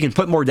say, hey, cool, you can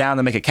put more down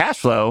to make a cash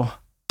flow,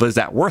 but is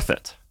that worth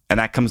it? And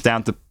that comes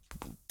down to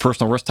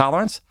personal risk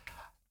tolerance.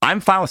 I'm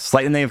fine with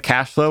slightly negative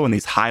cash flow in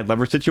these high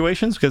leverage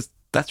situations because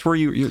that's where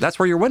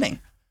you're winning.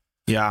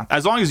 Yeah,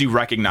 as long as you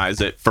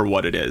recognize it for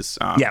what it is.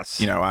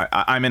 Yes.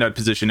 I'm in a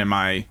position in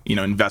my,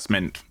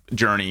 investment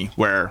journey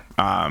where,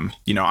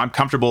 I'm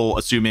comfortable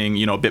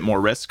assuming, a bit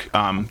more risk.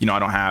 I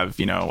don't have,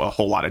 a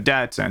whole lot of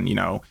debt, and, in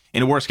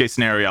a worst case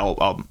scenario,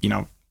 I'll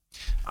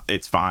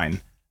it's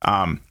fine.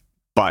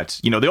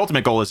 But, the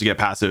ultimate goal is to get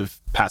passive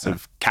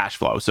cash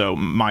flow. So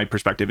my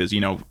perspective is,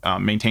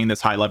 maintain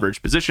this high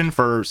leverage position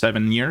for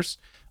 7 years,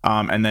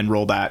 and then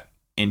roll that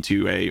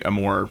into a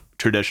more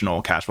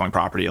traditional cash flowing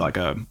property like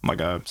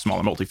a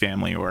smaller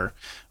multifamily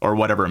or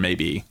whatever it may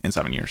be in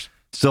 7 years.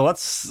 So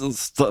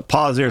let's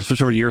pause there and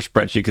switch over to your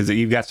spreadsheet because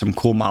you've got some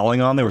cool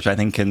modeling on there, which I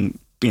think can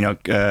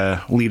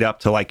lead up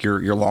to like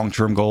your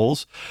long-term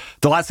goals.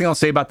 The last thing I'll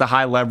say about the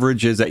high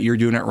leverage is that you're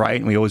doing it right,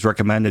 and we always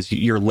recommend is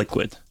you're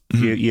liquid.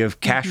 You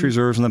have cash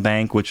reserves in the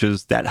bank,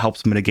 that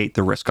helps mitigate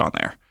the risk on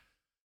there.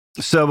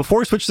 So before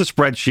we switch to the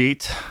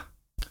spreadsheet,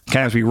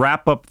 kind of as we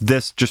wrap up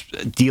this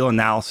just deal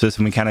analysis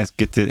and we kind of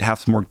get to have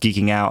some more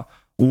geeking out,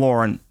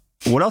 Lauren,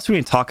 what else do we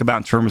need to talk about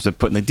in terms of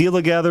putting the deal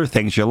together,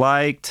 things you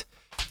liked?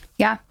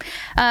 Yeah.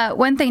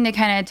 One thing to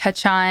kind of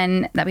touch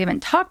on that we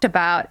haven't talked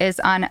about is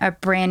on a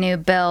brand new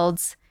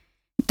builds,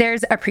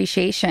 there's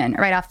appreciation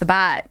right off the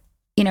bat.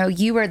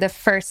 You were the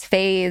first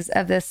phase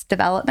of this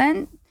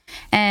development.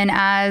 And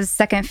as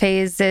second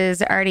phase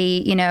is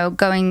already,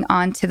 going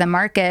on to the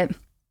market,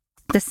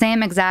 the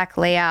same exact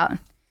layout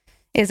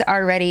is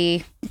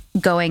already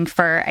going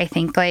for, I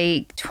think,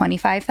 like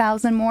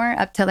 25,000 more,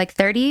 up to like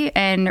 30.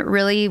 And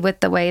really with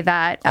the way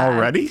that...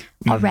 Already?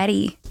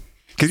 Already.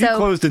 Because you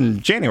closed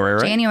in January,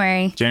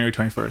 right? January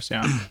 21st,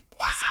 yeah.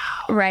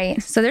 Wow.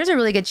 Right. So there's a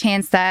really good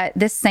chance that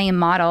this same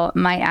model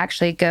might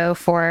actually go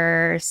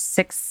for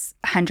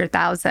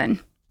 600,000,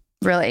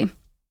 really.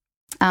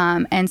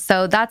 And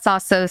so that's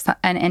also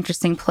an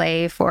interesting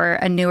play for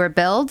a newer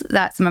build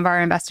that some of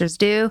our investors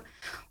do.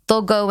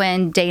 They'll go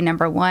in day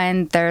number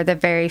one. They're the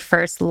very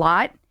first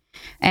lot.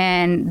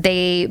 And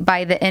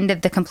by the end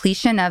of the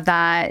completion of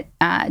that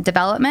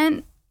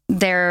development,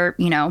 they're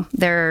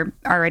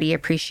already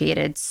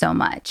appreciated so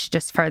much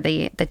just for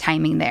the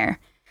timing there.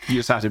 You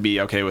just have to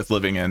be okay with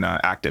living in an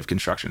active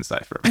construction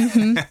site for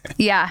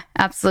Yeah,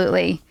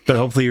 absolutely. But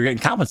hopefully you're getting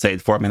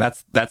compensated for it. I mean,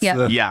 that's that's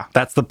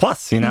the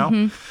plus,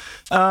 One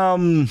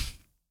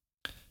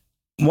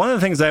of the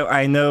things that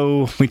I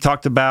know we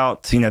talked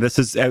about, this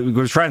is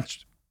we're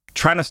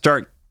trying to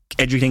start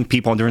educating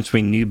people on the difference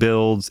between new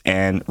builds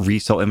and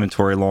resale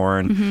inventory,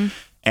 Lauren.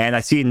 And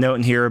I see a note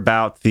in here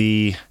about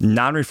the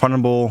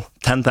non-refundable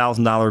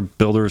 $10,000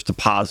 builder's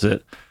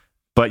deposit,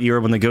 but you're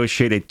able to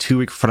negotiate a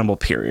 2-week refundable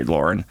period,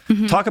 Lauren.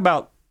 Talk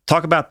about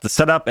the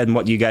setup and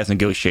what you guys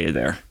negotiated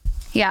there.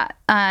 Yeah.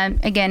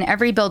 Again,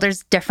 every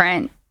builder's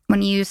different.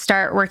 When you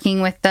start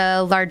working with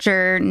the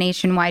larger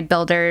nationwide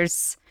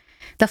builders,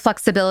 the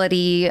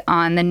flexibility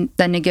on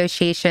the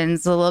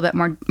negotiations is a little bit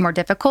more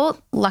difficult.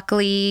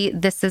 Luckily,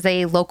 this is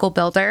a local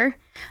builder.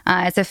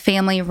 It's a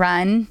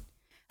family-run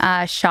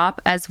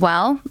shop as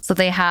well, so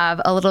they have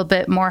a little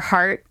bit more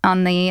heart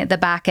on the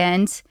back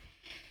end.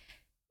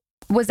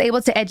 Was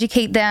able to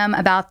educate them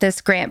about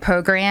this grant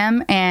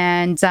program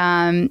and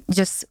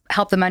just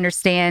help them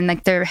understand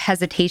like their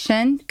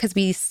hesitation, because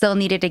we still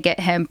needed to get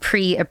him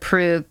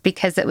pre-approved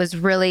because it was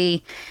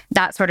really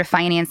that sort of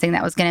financing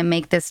that was going to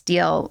make this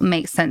deal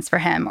make sense for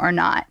him or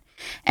not.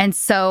 And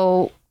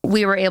so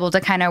we were able to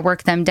kind of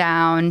work them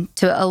down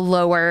to a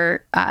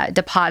lower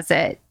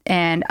deposit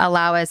and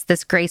allow us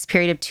this grace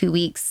period of 2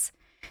 weeks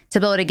to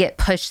be able to get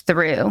pushed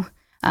through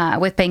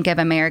with Bank of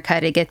America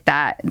to get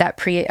that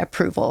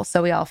pre-approval.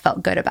 So we all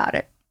felt good about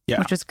it,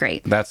 which was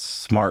great. That's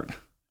smart.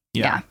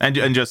 Yeah. And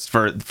just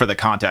for the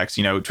context,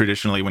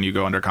 traditionally when you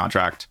go under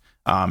contract,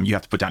 you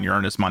have to put down your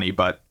earnest money.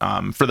 But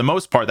for the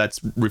most part, that's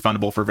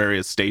refundable for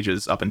various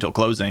stages up until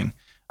closing.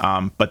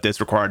 But this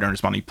required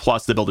earnest money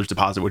plus the builder's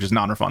deposit, which is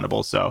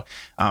non-refundable. So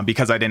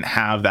because I didn't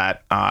have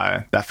that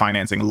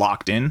financing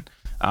locked in,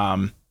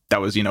 that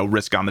was,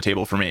 risk on the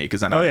table for me,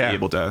 because then I'd be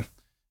able to,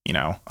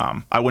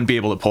 I wouldn't be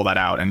able to pull that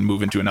out and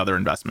move into another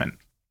investment.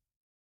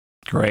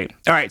 Great.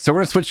 All right. So we're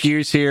going to switch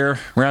gears here.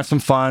 We're going to have some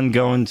fun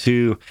going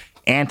to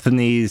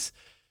Anthony's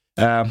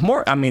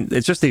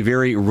it's just a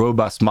very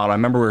robust model. I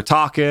remember we were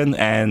talking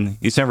and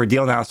you sent over a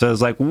deal now. So I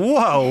was like,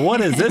 whoa, what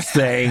is this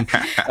thing?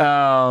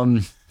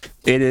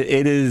 It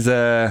is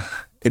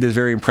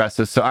very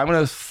impressive. So I'm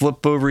going to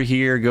flip over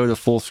here, go to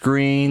full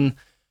screen.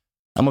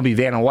 I'm going to be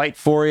Vanna White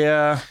for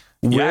you.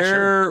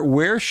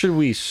 Where should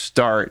we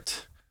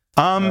start?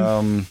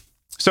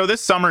 So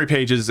this summary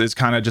page is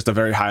kind of just a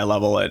very high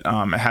level. It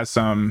has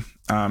some,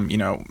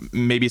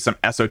 maybe some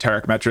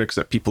esoteric metrics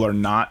that people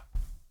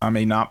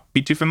may not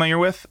be too familiar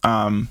with.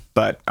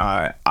 But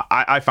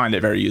I find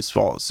it very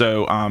useful.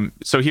 So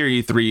here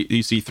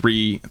you see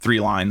three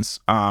lines.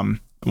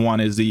 One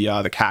is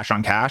the cash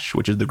on cash,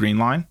 which is the green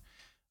line.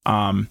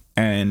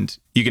 And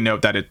you can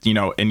note that it,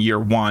 in year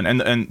one,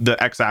 and the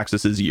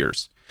x-axis is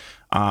years.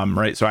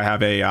 Right. So I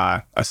have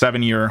a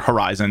 7-year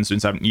horizon.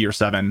 So in year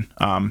 7,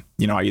 I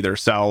either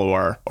sell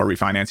or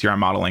refinance. Here I'm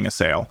modeling a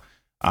sale.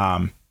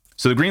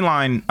 So the green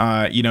line,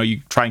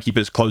 you try and keep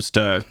it as close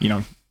to,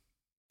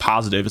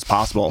 positive as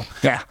possible.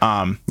 Yeah.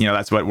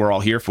 That's what we're all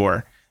here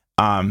for.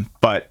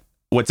 But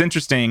what's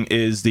interesting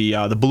is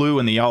the blue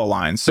and the yellow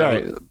lines. So,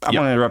 sorry, I'm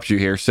going to interrupt you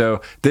here.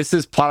 So this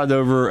is plotted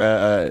over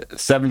a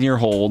 7-year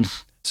hold.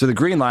 So the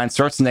green line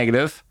starts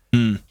negative.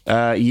 Year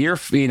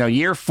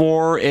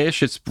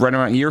 4-ish, it's right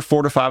around year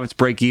 4 to 5, it's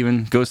break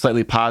even, goes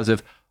slightly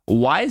positive.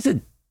 Why does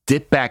it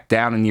dip back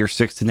down in year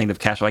 6 to negative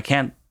cash flow? I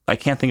can't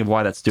think of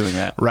why that's doing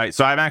that. Right.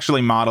 So I'm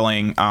actually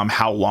modeling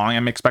how long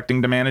I'm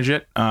expecting to manage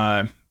it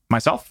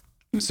myself.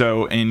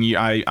 So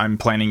I'm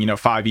planning,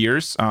 5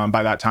 years.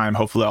 By that time,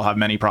 hopefully I'll have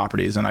many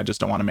properties, and I just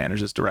don't want to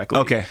manage this directly.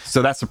 Okay,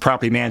 so that's the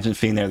property management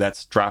fee in there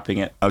that's dropping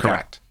it. Okay.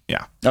 Correct.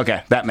 Yeah.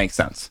 Okay, that makes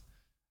sense.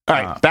 All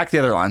right, back to the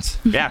other lines.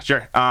 Yeah,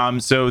 sure.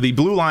 So the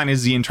blue line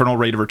is the internal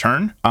rate of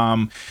return,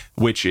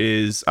 which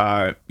is,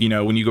 when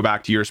you go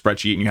back to your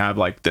spreadsheet and you have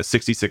like the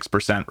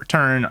 66%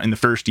 return in the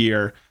first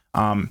year,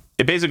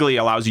 it basically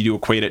allows you to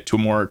equate it to a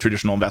more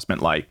traditional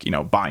investment like,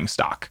 buying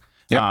stock.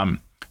 Yep.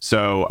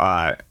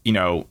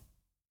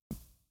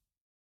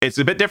 It's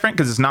a bit different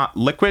because it's not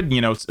liquid.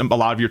 A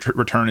lot of your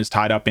return is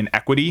tied up in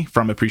equity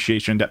from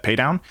appreciation, debt pay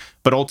down,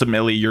 but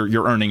ultimately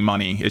you're earning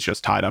money. It's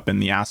just tied up in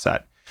the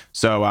asset.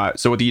 So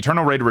what the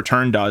internal rate of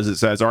return does, it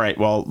says, all right,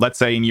 well, let's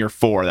say in year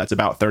 4, that's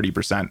about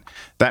 30%.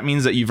 That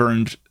means that you've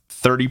earned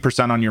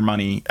 30% on your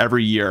money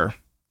every year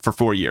for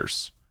 4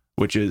 years,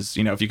 which is,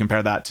 if you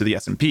compare that to the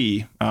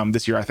S&P,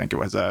 this year, I think it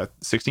was a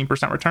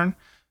 16% return.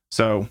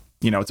 So,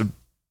 it's a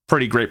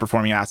pretty great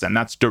performing asset. And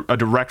that's a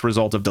direct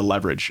result of the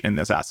leverage in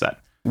this asset.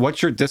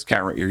 What's your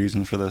discount rate you're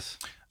using for this?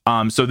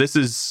 So this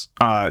is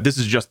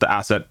just the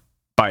asset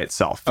by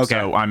itself. Okay.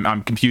 So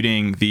I'm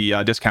computing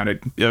the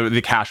discounted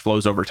the cash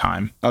flows over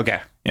time. Okay.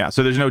 Yeah.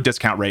 So there's no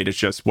discount rate. It's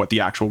just what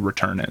the actual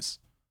return is.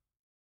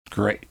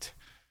 Great.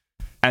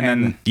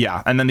 And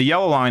then the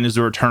yellow line is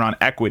the return on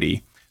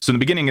equity. So in the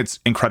beginning, it's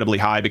incredibly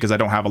high because I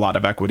don't have a lot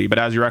of equity. But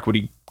as your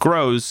equity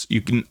grows,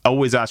 you can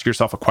always ask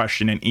yourself a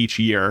question in each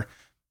year.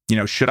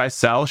 Should I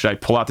sell? Should I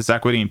pull out this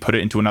equity and put it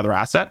into another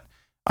asset?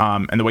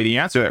 And the way to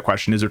answer that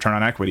question is return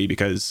on equity,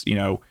 because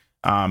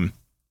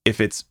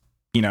if it's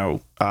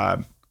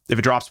if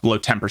it drops below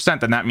 10%,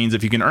 then that means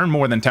if you can earn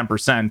more than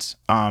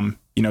 10%,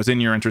 it's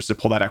in your interest to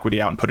pull that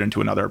equity out and put it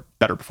into another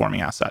better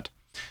performing asset.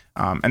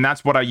 And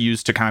that's what I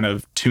use to kind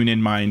of tune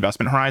in my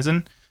investment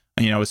horizon.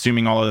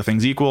 Assuming all other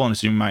things equal and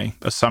assuming my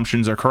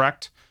assumptions are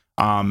correct.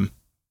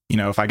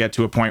 If I get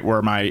to a point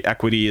where my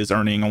equity is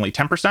earning only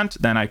 10%,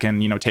 then I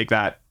can take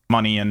that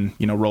money and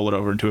roll it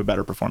over into a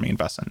better performing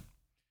investment.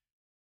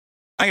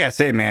 I gotta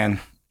say, man,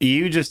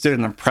 you just did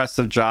an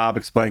impressive job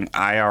explaining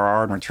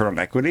IRR and return on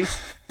equity,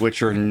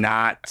 which are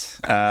not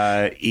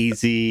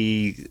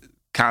easy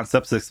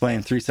concepts to explain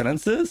in 3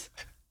 sentences.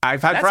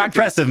 I've had That's practice.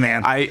 Impressive,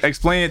 man. I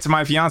explained it to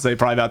my fiance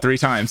probably about 3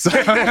 times.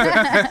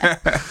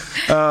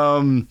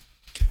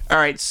 All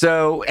right.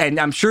 So, and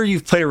I'm sure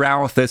you've played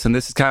around with this, and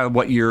this is kind of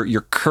what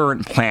your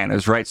current plan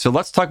is, right? So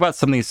let's talk about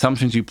some of the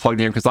assumptions you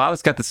plugged in, because a lot of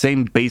us got the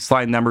same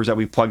baseline numbers that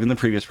we plugged in the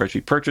previous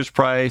spreadsheet: purchase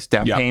price,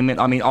 down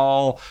payment. I mean,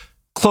 all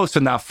close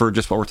enough for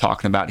just what we're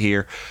talking about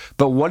here.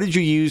 But what did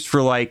you use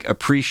for like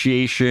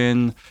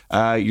appreciation,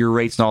 your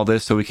rates and all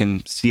this, so we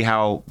can see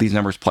how these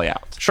numbers play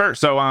out? Sure.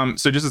 So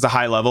just as a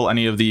high level,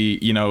 any of the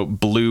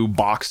blue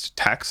boxed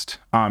text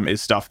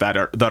is stuff that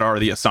are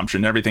the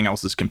assumption. Everything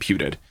else is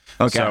computed.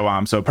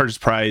 Okay. So purchase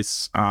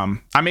price.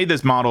 I made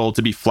this model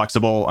to be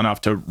flexible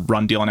enough to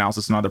run deal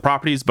analysis on other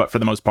properties, but for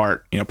the most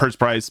part, purchase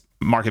price,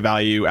 market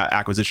value,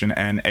 acquisition,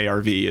 and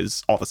ARV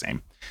is all the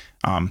same.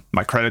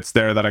 My credits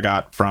there that I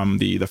got from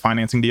the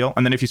financing deal.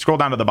 And then if you scroll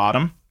down to the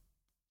bottom,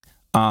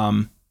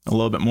 a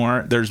little bit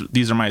more,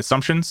 these are my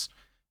assumptions.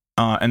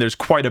 And there's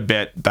quite a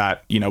bit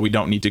that, we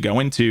don't need to go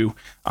into.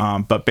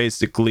 But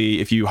basically,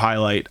 if you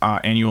highlight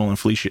annual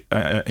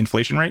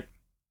inflation rate.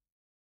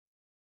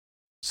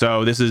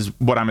 So this is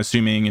what I'm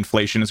assuming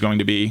inflation is going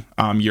to be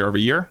year over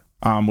year,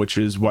 which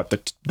is what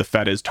the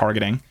Fed is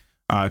targeting,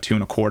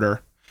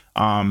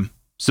 2.25%.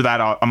 So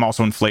that I'm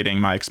also inflating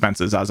my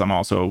expenses as I'm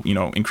also,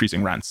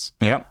 increasing rents.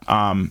 Yep.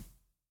 And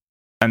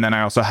then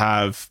I also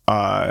have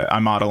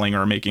I'm modeling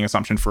or making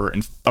assumption for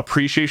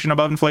appreciation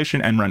above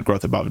inflation and rent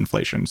growth above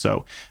inflation.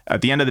 So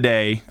at the end of the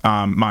day,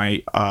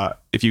 my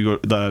if you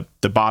go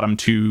the bottom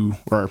two,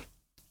 or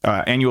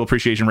annual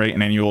appreciation rate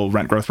and annual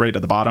rent growth rate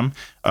at the bottom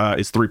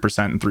is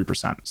 3% and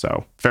 3%.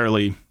 So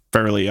fairly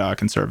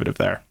conservative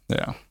there.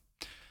 Yeah.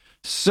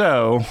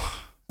 So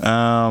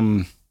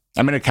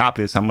I'm going to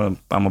copy this. I'm going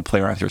to play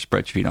around with your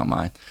spreadsheet if you don't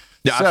mind.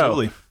 Yeah, so,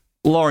 absolutely.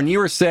 Lauren, you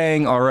were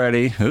saying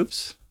already,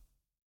 oops.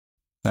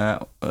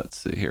 Let's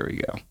see, here we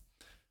go.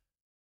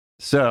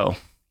 So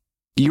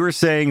you were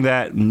saying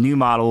that new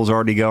models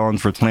already going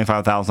for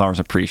 $25,000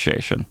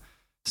 appreciation.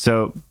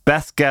 So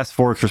best guess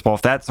for Chris Paul,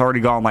 if that's already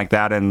gone like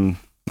that in,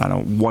 I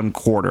don't know, 1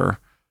 quarter,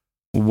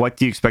 what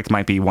do you expect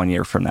might be 1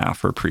 year from now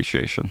for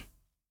appreciation?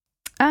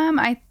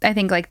 I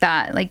think like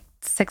that, like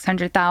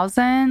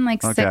 600,000,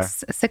 like Okay.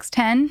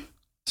 610.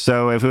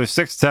 So if it was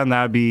 610,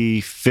 that would be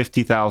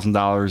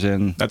 $50,000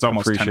 in That's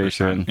almost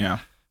appreciation, 10%. Yeah.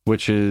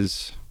 which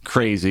is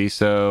crazy.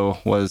 So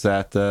was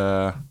that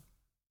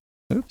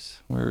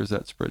oops, where is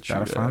that spreadsheet?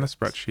 Gotta find the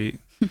spreadsheet.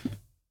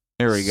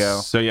 There we go.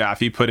 So yeah,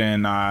 if you put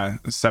in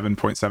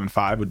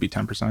 7.75 would be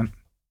 10%.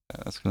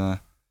 That's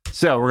gonna.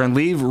 So we're gonna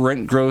leave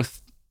rent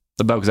growth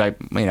above, because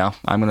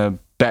I'm gonna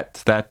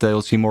bet that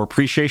you'll see more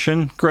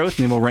appreciation growth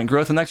and more rent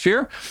growth in next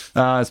year.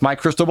 It's my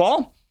crystal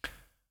ball.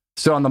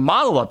 So on the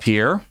model up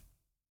here,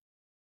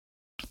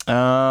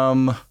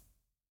 your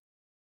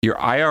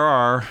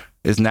IRR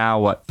is now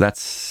what?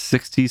 That's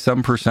 60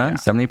 some percent,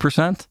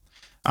 70%.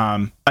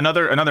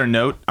 Another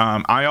note.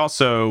 I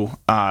also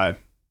a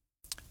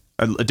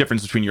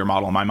difference between your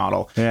model and my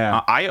model.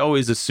 Yeah. I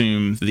always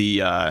assume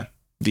the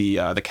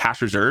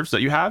cash reserves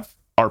that you have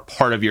are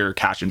part of your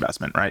cash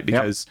investment, right?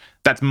 Because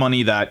that's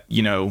money that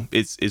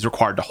is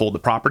required to hold the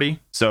property.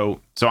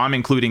 So I'm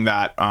including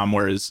that.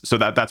 Whereas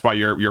that's why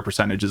your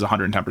percentage is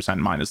 110%.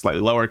 Mine is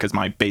slightly lower because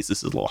my basis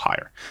is a little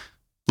higher.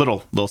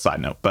 Little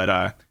side note,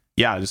 but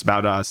yeah, just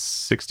about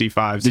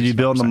 65. Did you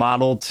build the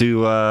model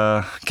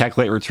to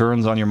calculate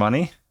returns on your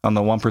money on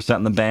the 1%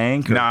 in the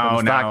bank? Or No,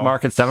 the stock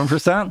market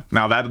 7%?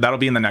 Now that'll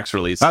be in the next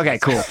release. Okay,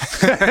 cool.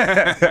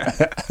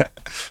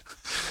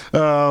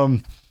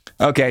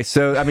 Okay,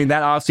 so I mean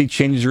that obviously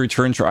changes your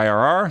returns for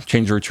IRR,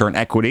 changes your return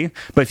equity.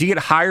 But if you get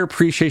higher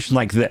appreciation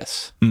like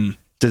this,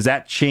 does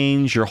that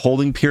change your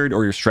holding period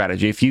or your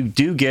strategy? If you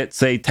do get,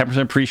 say, 10%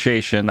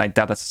 appreciation, I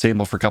doubt that's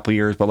sustainable for a couple of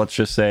years, but let's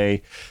just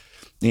say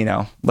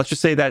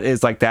that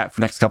is like that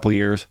for the next couple of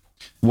years.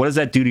 What does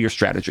that do to your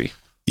strategy?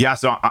 Yeah,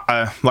 so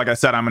like I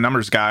said, I'm a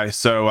numbers guy,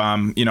 so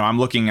I'm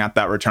looking at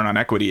that return on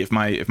equity. If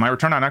my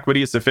return on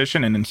equity is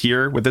sufficient, and in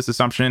here with this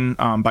assumption,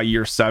 by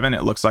year 7,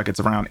 it looks like it's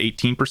around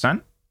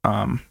 18%,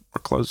 or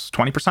close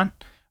 20%.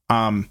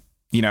 I'm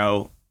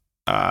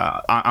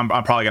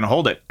probably going to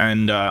hold it,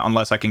 and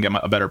unless I can get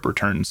a better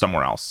return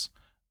somewhere else.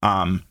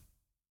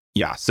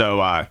 Yeah,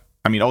 so I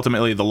mean,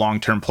 ultimately, the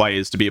long-term play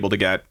is to be able to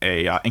get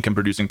a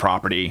income-producing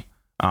property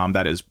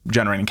that is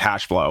generating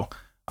cash flow.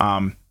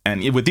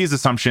 And with these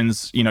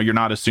assumptions, you're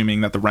not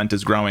assuming that the rent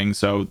is growing,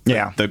 so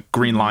the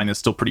green line is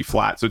still pretty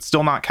flat. So it's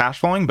still not cash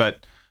flowing,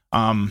 but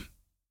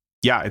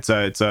yeah, it's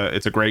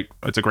a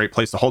great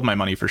place to hold my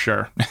money for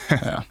sure.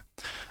 Yeah.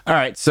 All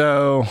right,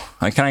 so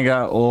I kind of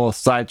got a little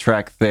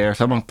sidetracked there.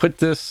 So I'm gonna put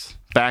this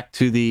back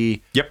to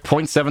the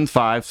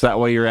 0.75. So that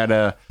way you're at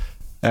a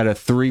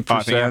 3%.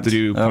 I think you have to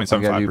do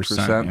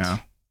 0.75%. Yeah.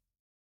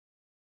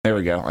 There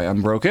we go. I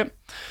unbroke it.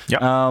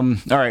 Yep. All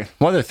right.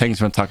 What other things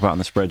you want to talk about in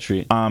the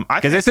spreadsheet?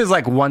 Because this is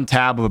like one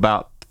tab of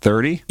about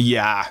 30.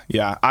 Yeah.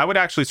 I would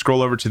actually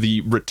scroll over to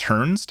the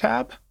returns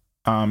tab.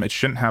 It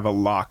shouldn't have a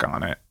lock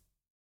on it.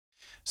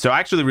 So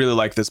I actually really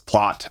like this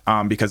plot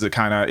because it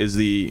kind of is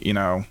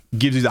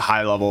gives you the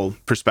high level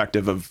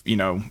perspective of,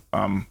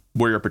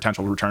 where your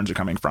potential returns are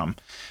coming from.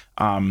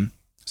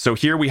 So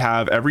here we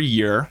have every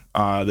year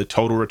the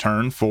total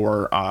return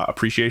for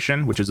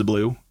appreciation, which is the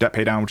blue, debt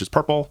pay down, which is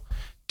purple,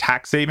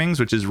 tax savings,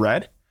 which is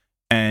red,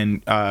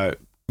 and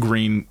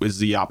green is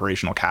the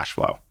operational cash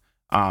flow.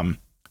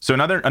 So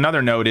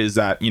another note is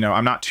that,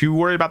 I'm not too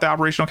worried about the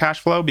operational cash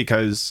flow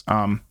because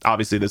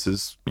obviously this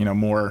is,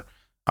 more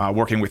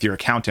working with your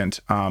accountant,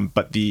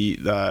 but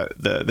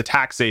the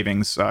tax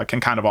savings can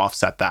kind of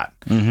offset that.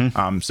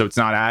 So it's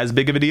not as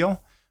big of a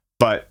deal.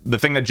 But the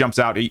thing that jumps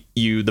out at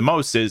you the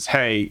most is,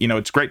 hey,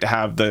 it's great to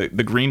have the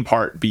green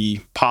part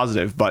be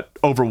positive, but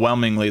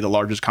overwhelmingly the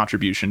largest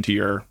contribution to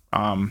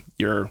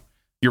your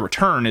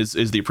return is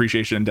the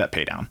appreciation and debt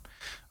pay down.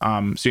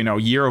 So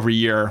year over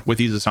year with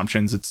these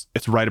assumptions,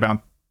 it's right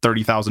about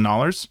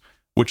 $30,000,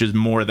 which is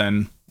more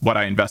than what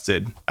I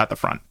invested at the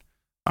front.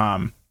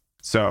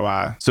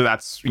 So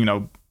that's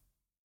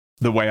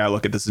the way I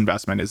look at this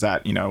investment is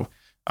that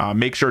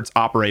make sure it's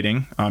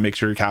operating, make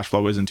sure your cash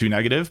flow isn't too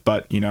negative,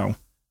 but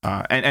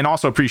and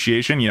also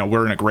appreciation.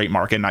 We're in a great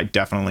market, and I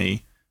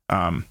definitely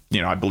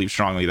I believe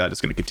strongly that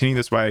it's going to continue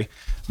this way.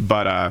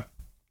 But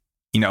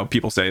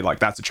people say like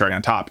that's a cherry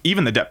on top.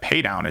 Even the debt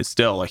pay down is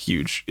still a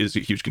huge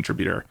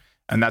contributor,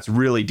 and that's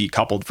really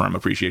decoupled from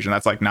appreciation.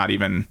 That's like not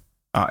even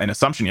an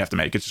assumption you have to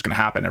make. It's just going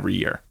to happen every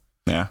year.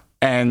 Yeah,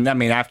 and I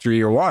mean after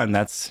year 1,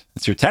 it's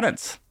your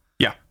tenants.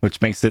 Yeah,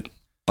 which makes it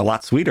a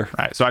lot sweeter.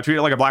 Right. So I treat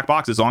it like a black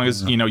box. As long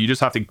as you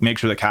just have to make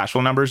sure the cash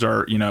flow numbers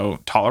are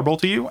tolerable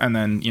to you, and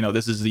then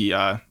this is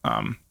the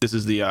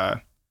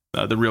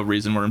real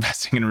reason we're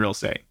investing in real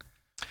estate.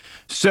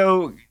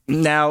 So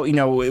now,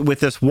 with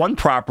this one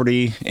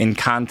property in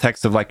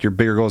context of like your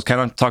bigger goals, kind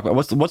of talk about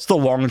what's the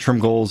longer-term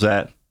goals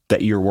that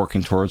you're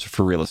working towards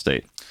for real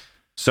estate?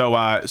 So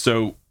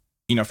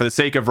for the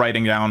sake of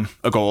writing down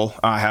a goal,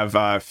 I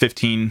have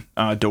 15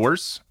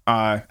 doors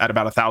at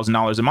about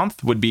 $1,000 a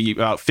month would be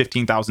about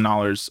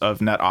 $15,000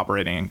 of net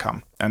operating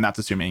income. And that's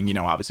assuming,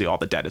 obviously all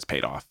the debt is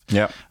paid off.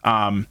 Yeah.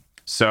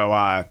 So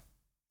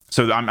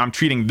I'm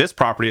treating this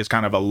property as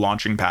kind of a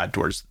launching pad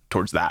towards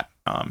that.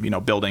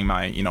 Building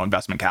my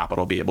investment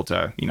capital, be able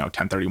to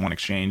 1031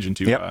 exchange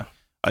into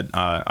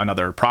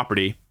another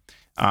property.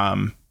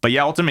 But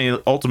yeah,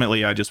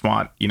 ultimately, I just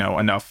want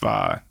enough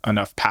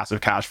passive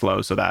cash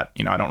flow so that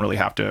I don't really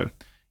have to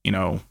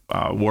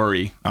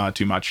worry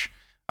too much.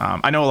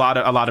 I know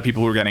a lot of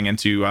people who are getting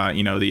into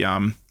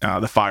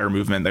the FIRE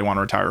movement. They want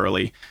to retire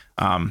early.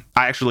 I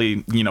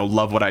actually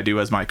love what I do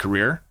as my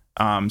career.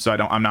 So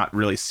I'm not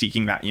really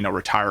seeking that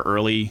retire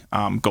early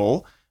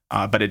goal.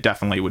 But it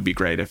definitely would be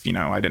great if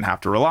I didn't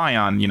have to rely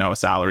on a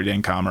salaried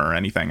income or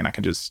anything, and I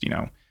could just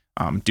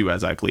do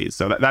as I please.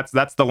 So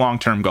that's the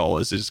long-term goal,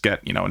 is to just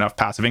get enough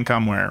passive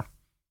income where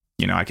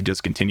I could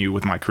just continue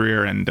with my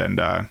career and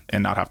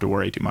not have to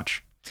worry too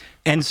much.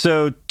 And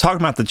so talking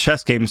about the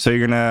chess game, so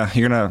you're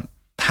gonna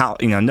how,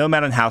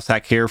 nomad and house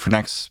hack here for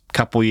next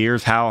couple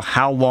years,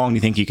 how long do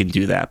you think you can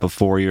do that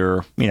before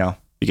you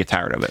get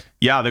tired of it?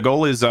 Yeah, the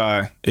goal is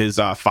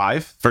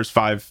 5. First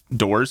 5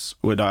 doors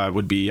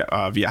would be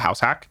via house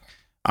hack,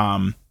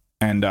 and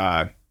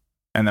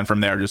then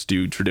from there just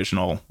do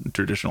traditional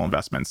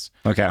investments.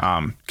 Okay.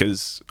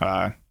 Because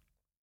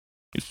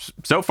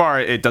so far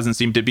it doesn't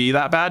seem to be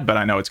that bad, but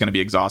I know it's going to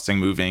be exhausting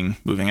moving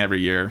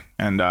every year,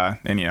 and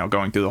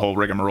going through the whole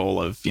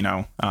rigmarole of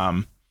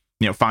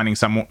finding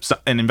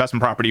an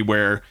investment property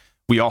where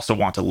we also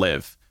want to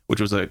live,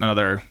 which was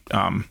another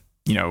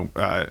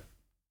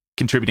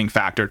contributing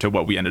factor to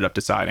what we ended up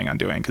deciding on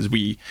doing, because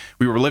we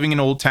were living in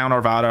Old Town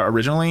Arvada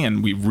originally,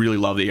 and we really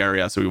love the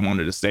area, so we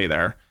wanted to stay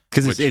there.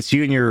 Because it's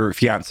you and your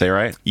fiance,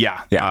 right?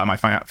 Yeah. My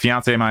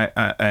fiance,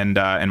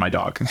 and my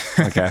dog.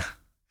 Okay.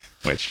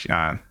 Which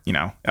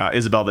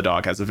Isabel the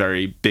dog has a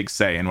very big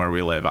say in where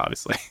we live,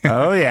 obviously.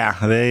 Oh yeah,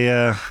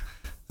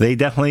 they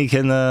definitely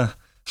can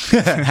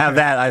have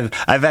that.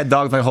 I've had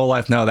dogs my whole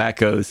life. Know how that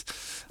goes.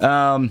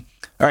 All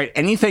right.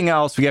 Anything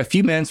else? We got a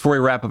few minutes before we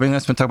wrap up. Anything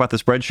else? Want to talk about the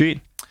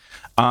spreadsheet?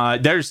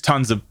 There's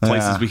tons of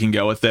places we can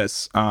go with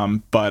this,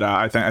 but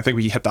I think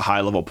we hit the high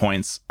level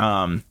points.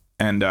 I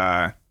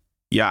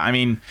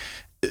mean,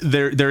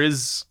 there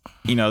is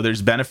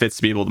there's benefits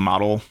to be able to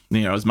model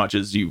as much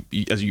as you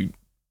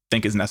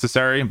think is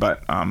necessary,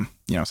 but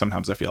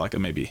sometimes I feel like I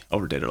maybe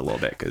overdid it a little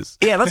bit. Because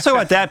let's talk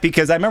about that,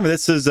 because I remember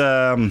this is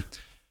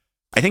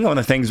I think one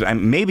of the things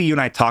maybe you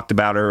and I talked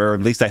about, or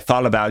at least I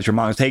thought about, is your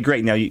mom was, hey,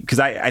 great, because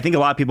I think a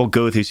lot of people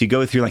go through. So you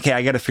go through like, hey,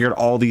 I got to figure out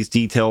all these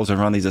details and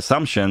run these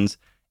assumptions.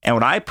 And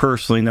what I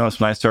personally noticed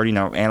when I started,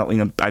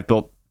 I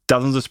built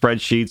dozens of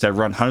spreadsheets, I've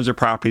run hundreds of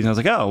properties, and I was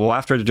like, oh, well,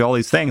 after I did all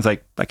these things,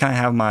 like I kind of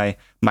have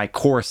my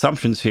core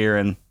assumptions here,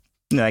 and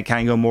I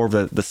kind of go more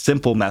of the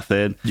simple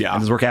method and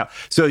just work out.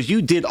 So as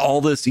you did all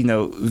this,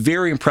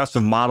 very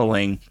impressive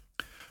modeling,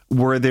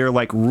 were there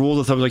like rules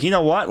of something like, you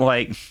know what,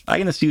 like I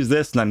can just use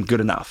this and I'm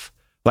good enough?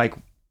 Like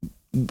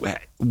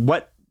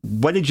what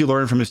did you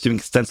learn from just doing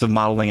extensive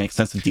modeling and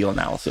extensive deal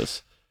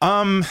analysis?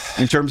 In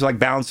terms of like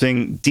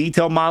balancing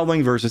detailed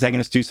modeling versus I can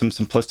just do some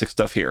simplistic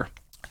stuff here.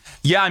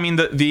 Yeah, I mean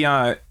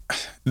the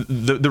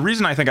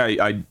reason I think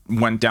I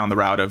went down the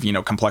route of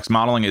complex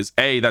modeling is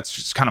that's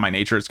just kind of my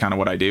nature. It's kind of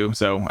what I do.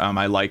 So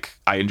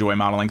I enjoy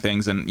modeling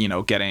things and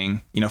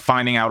getting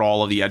finding out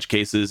all of the edge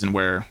cases and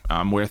where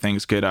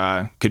things could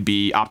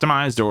be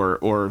optimized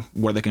or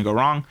where they can go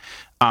wrong.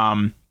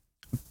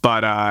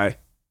 But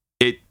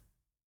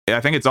I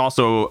think it's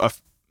also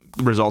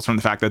results from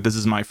the fact that this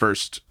is my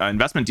first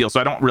investment deal, so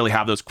I don't really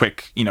have those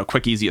quick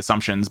easy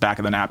assumptions back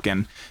of the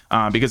napkin,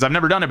 because I've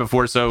never done it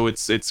before. So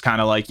it's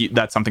kind of like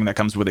that's something that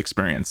comes with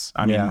experience.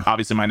 I mean,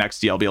 obviously my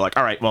next deal, I'll be like,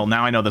 all right, well,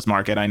 now I know this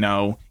market, I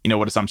know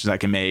what assumptions I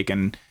can make,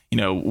 and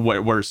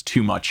where's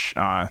too much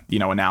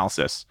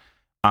analysis.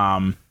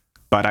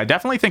 But I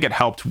definitely think it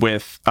helped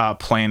with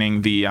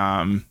planning the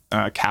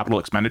capital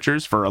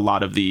expenditures for a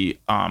lot of the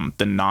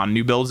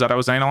non-new builds that I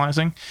was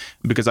analyzing,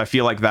 because I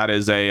feel like that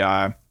is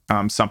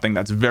something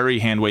that's very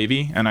hand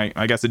wavy, and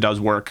I guess it does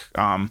work.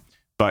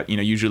 But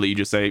usually you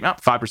just say 5%,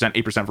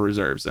 8% for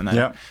reserves, and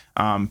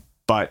then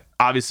but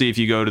obviously if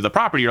you go to the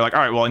property, you're like,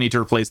 all right, well, I need to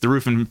replace the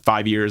roof in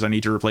 5 years, I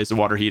need to replace the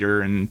water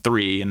heater in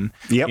 3, and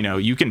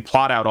you can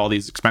plot out all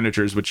these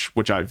expenditures,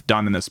 which I've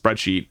done in this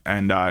spreadsheet,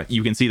 and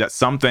you can see that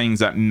some things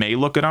that may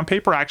look good on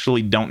paper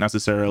actually don't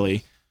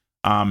necessarily.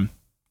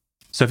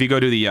 So if you go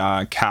to the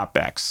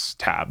CapEx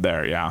tab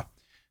there,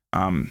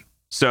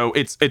 so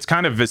it's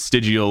kind of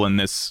vestigial in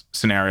this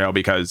scenario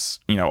because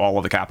all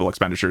of the capital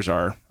expenditures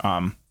are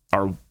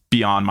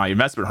beyond my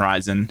investment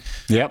horizon.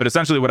 But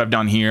essentially what I've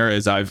done here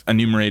is I've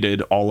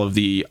enumerated all of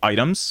the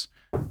items,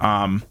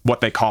 what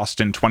they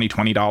cost in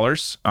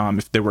 $2020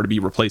 if they were to be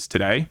replaced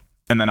today,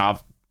 and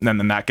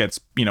then that gets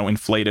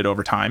inflated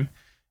over time.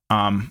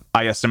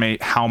 I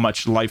estimate how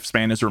much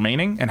lifespan is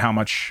remaining and how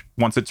much,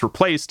 once it's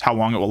replaced, how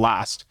long it will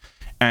last.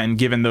 And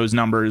given those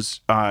numbers,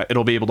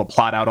 it'll be able to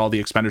plot out all the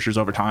expenditures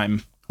over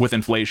time with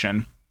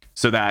inflation,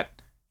 so that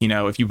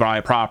if you buy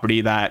a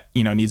property that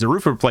needs a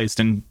roof replaced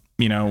in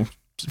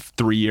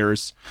 3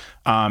 years,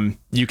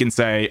 you can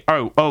say,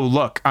 oh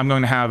look, I'm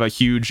going to have a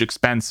huge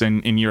expense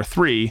in year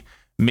 3.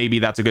 Maybe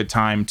that's a good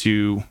time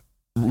to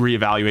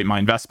reevaluate my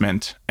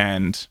investment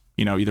and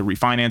either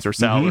refinance or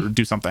sell or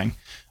do something,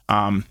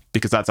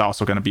 because that's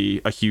also going to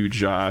be a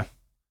huge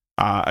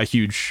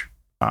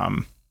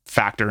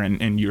factor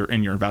in your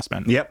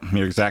investment. Yep,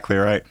 you're exactly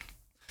right.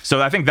 So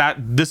I think that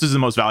this is the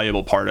most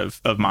valuable part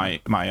of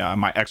my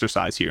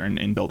exercise here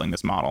in building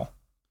this model.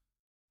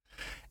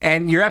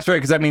 And you're absolutely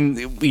right, because I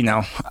mean,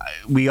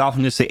 we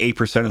often just say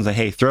 8% and say,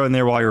 hey, throw in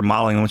there while you're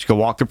modeling. And once you go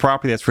walk the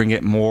property, that's where you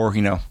get more,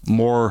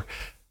 more.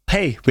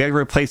 Hey, we got to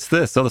replace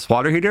this. So this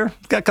water heater,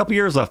 it's got a couple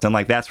years left, and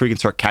like that's where you can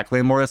start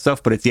calculating more of that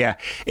stuff. But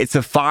it's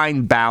a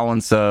fine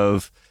balance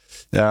of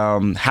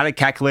how to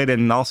calculate it,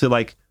 and also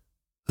like,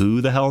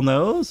 who the hell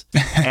knows?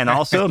 And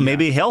also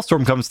maybe a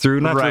hailstorm comes through,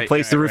 not to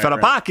replace the roof out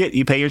of pocket,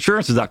 you pay your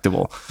insurance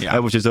deductible,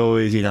 which is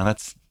always,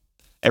 that's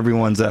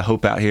everyone's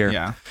hope out here.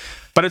 Yeah.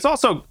 But it's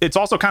also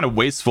kind of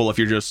wasteful if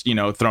you're just,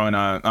 throwing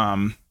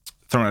a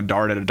throwing a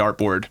dart at a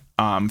dartboard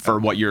for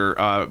what you're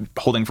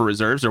holding for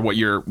reserves or what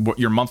your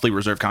monthly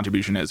reserve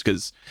contribution is.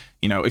 Because,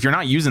 if you're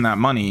not using that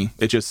money,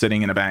 it's just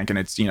sitting in a bank and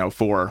it's,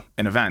 for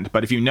an event.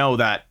 But if you know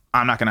that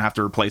I'm not going to have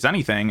to replace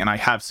anything and I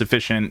have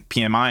sufficient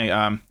PITI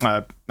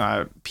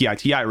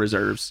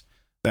reserves,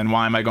 then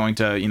why am I going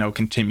to,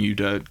 continue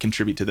to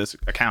contribute to this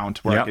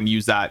account where I can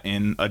use that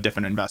in a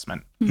different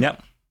investment?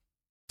 Yep.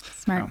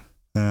 Smart.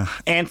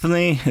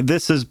 Anthony,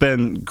 this has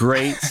been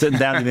great sitting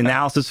down to the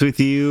analysis with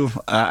you.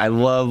 I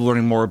love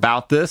learning more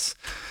about this.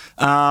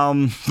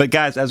 But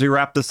guys, as we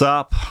wrap this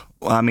up,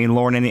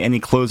 Lauren, any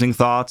closing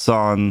thoughts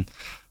on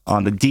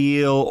the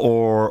deal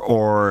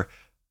or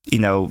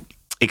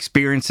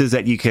experiences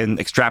that you can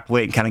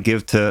extrapolate and kind of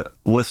give to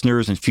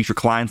listeners and future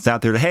clients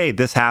out there to, hey,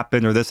 this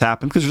happened or this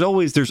happened? Because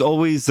there's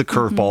always the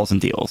curveballs in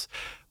deals.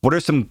 What are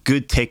some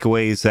good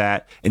takeaways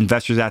that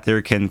investors out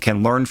there can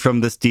learn from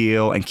this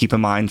deal and keep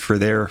in mind for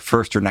their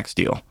first or next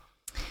deal?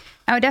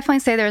 I would definitely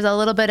say there's a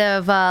little bit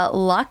of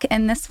luck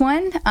in this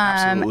one.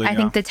 I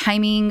think the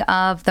timing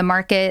of the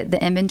market,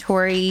 the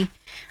inventory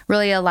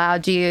really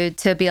allowed you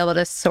to be able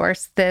to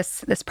source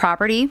this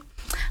property.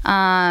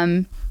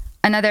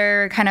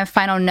 Another kind of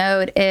final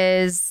note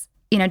is,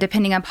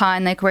 depending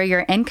upon like where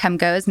your income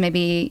goes,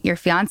 maybe your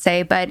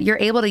fiance, but you're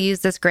able to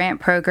use this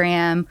grant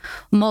program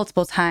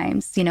multiple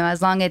times,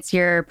 as long as it's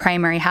your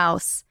primary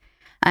house.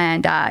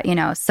 And,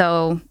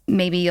 so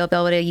maybe you'll be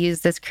able to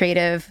use this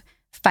creative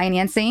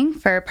financing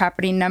for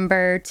property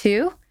number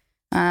 2.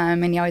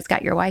 And you always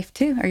got your wife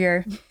too, or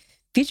your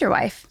future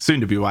wife. Soon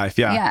to be wife.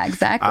 Yeah. Yeah,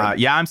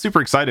 exactly. I'm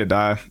super excited.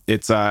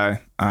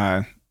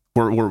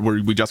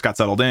 We just got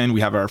settled in.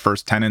 We have our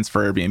first tenants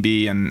for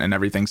Airbnb, and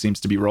everything seems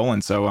to be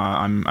rolling. So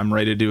I'm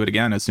ready to do it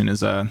again as soon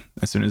as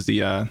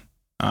the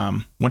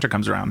winter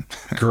comes around.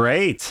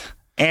 Great,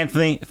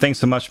 Anthony. Thanks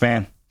so much,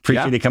 man.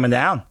 Appreciate you coming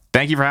down.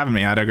 Thank you for having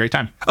me. I had a great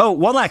time. Oh,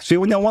 one last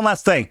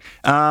thing.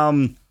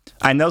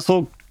 I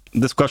know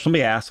this question will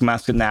be asked. I'm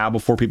asking it now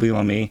before people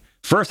email me.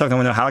 First, I want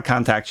to know how to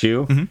contact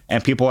you. Mm-hmm.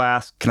 And people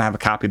ask, can I have a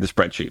copy of the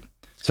spreadsheet?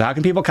 So how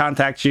can people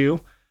contact you?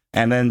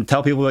 And then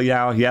tell people,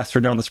 yes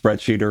or no on the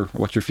spreadsheet, or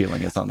what your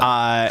feeling is on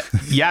that.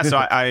 So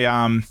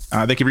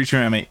I they can reach me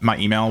on my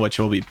email, which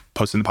will be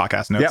posted in the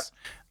podcast notes.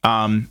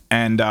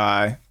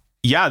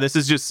 Yep. This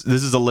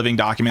is a living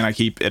document. I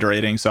keep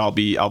iterating, so I'll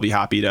be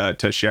happy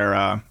to share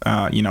a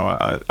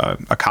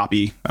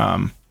copy,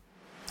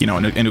 in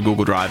a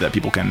Google Drive that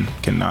people can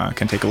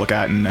take a look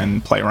at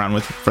and play around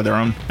with for their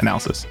own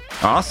analysis.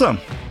 Awesome.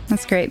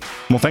 That's great.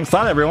 Well, thanks a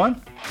lot,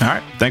 everyone. All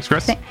right. Thanks,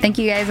 Chris. Thank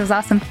you, guys. It was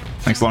awesome.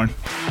 Thanks, Lauren.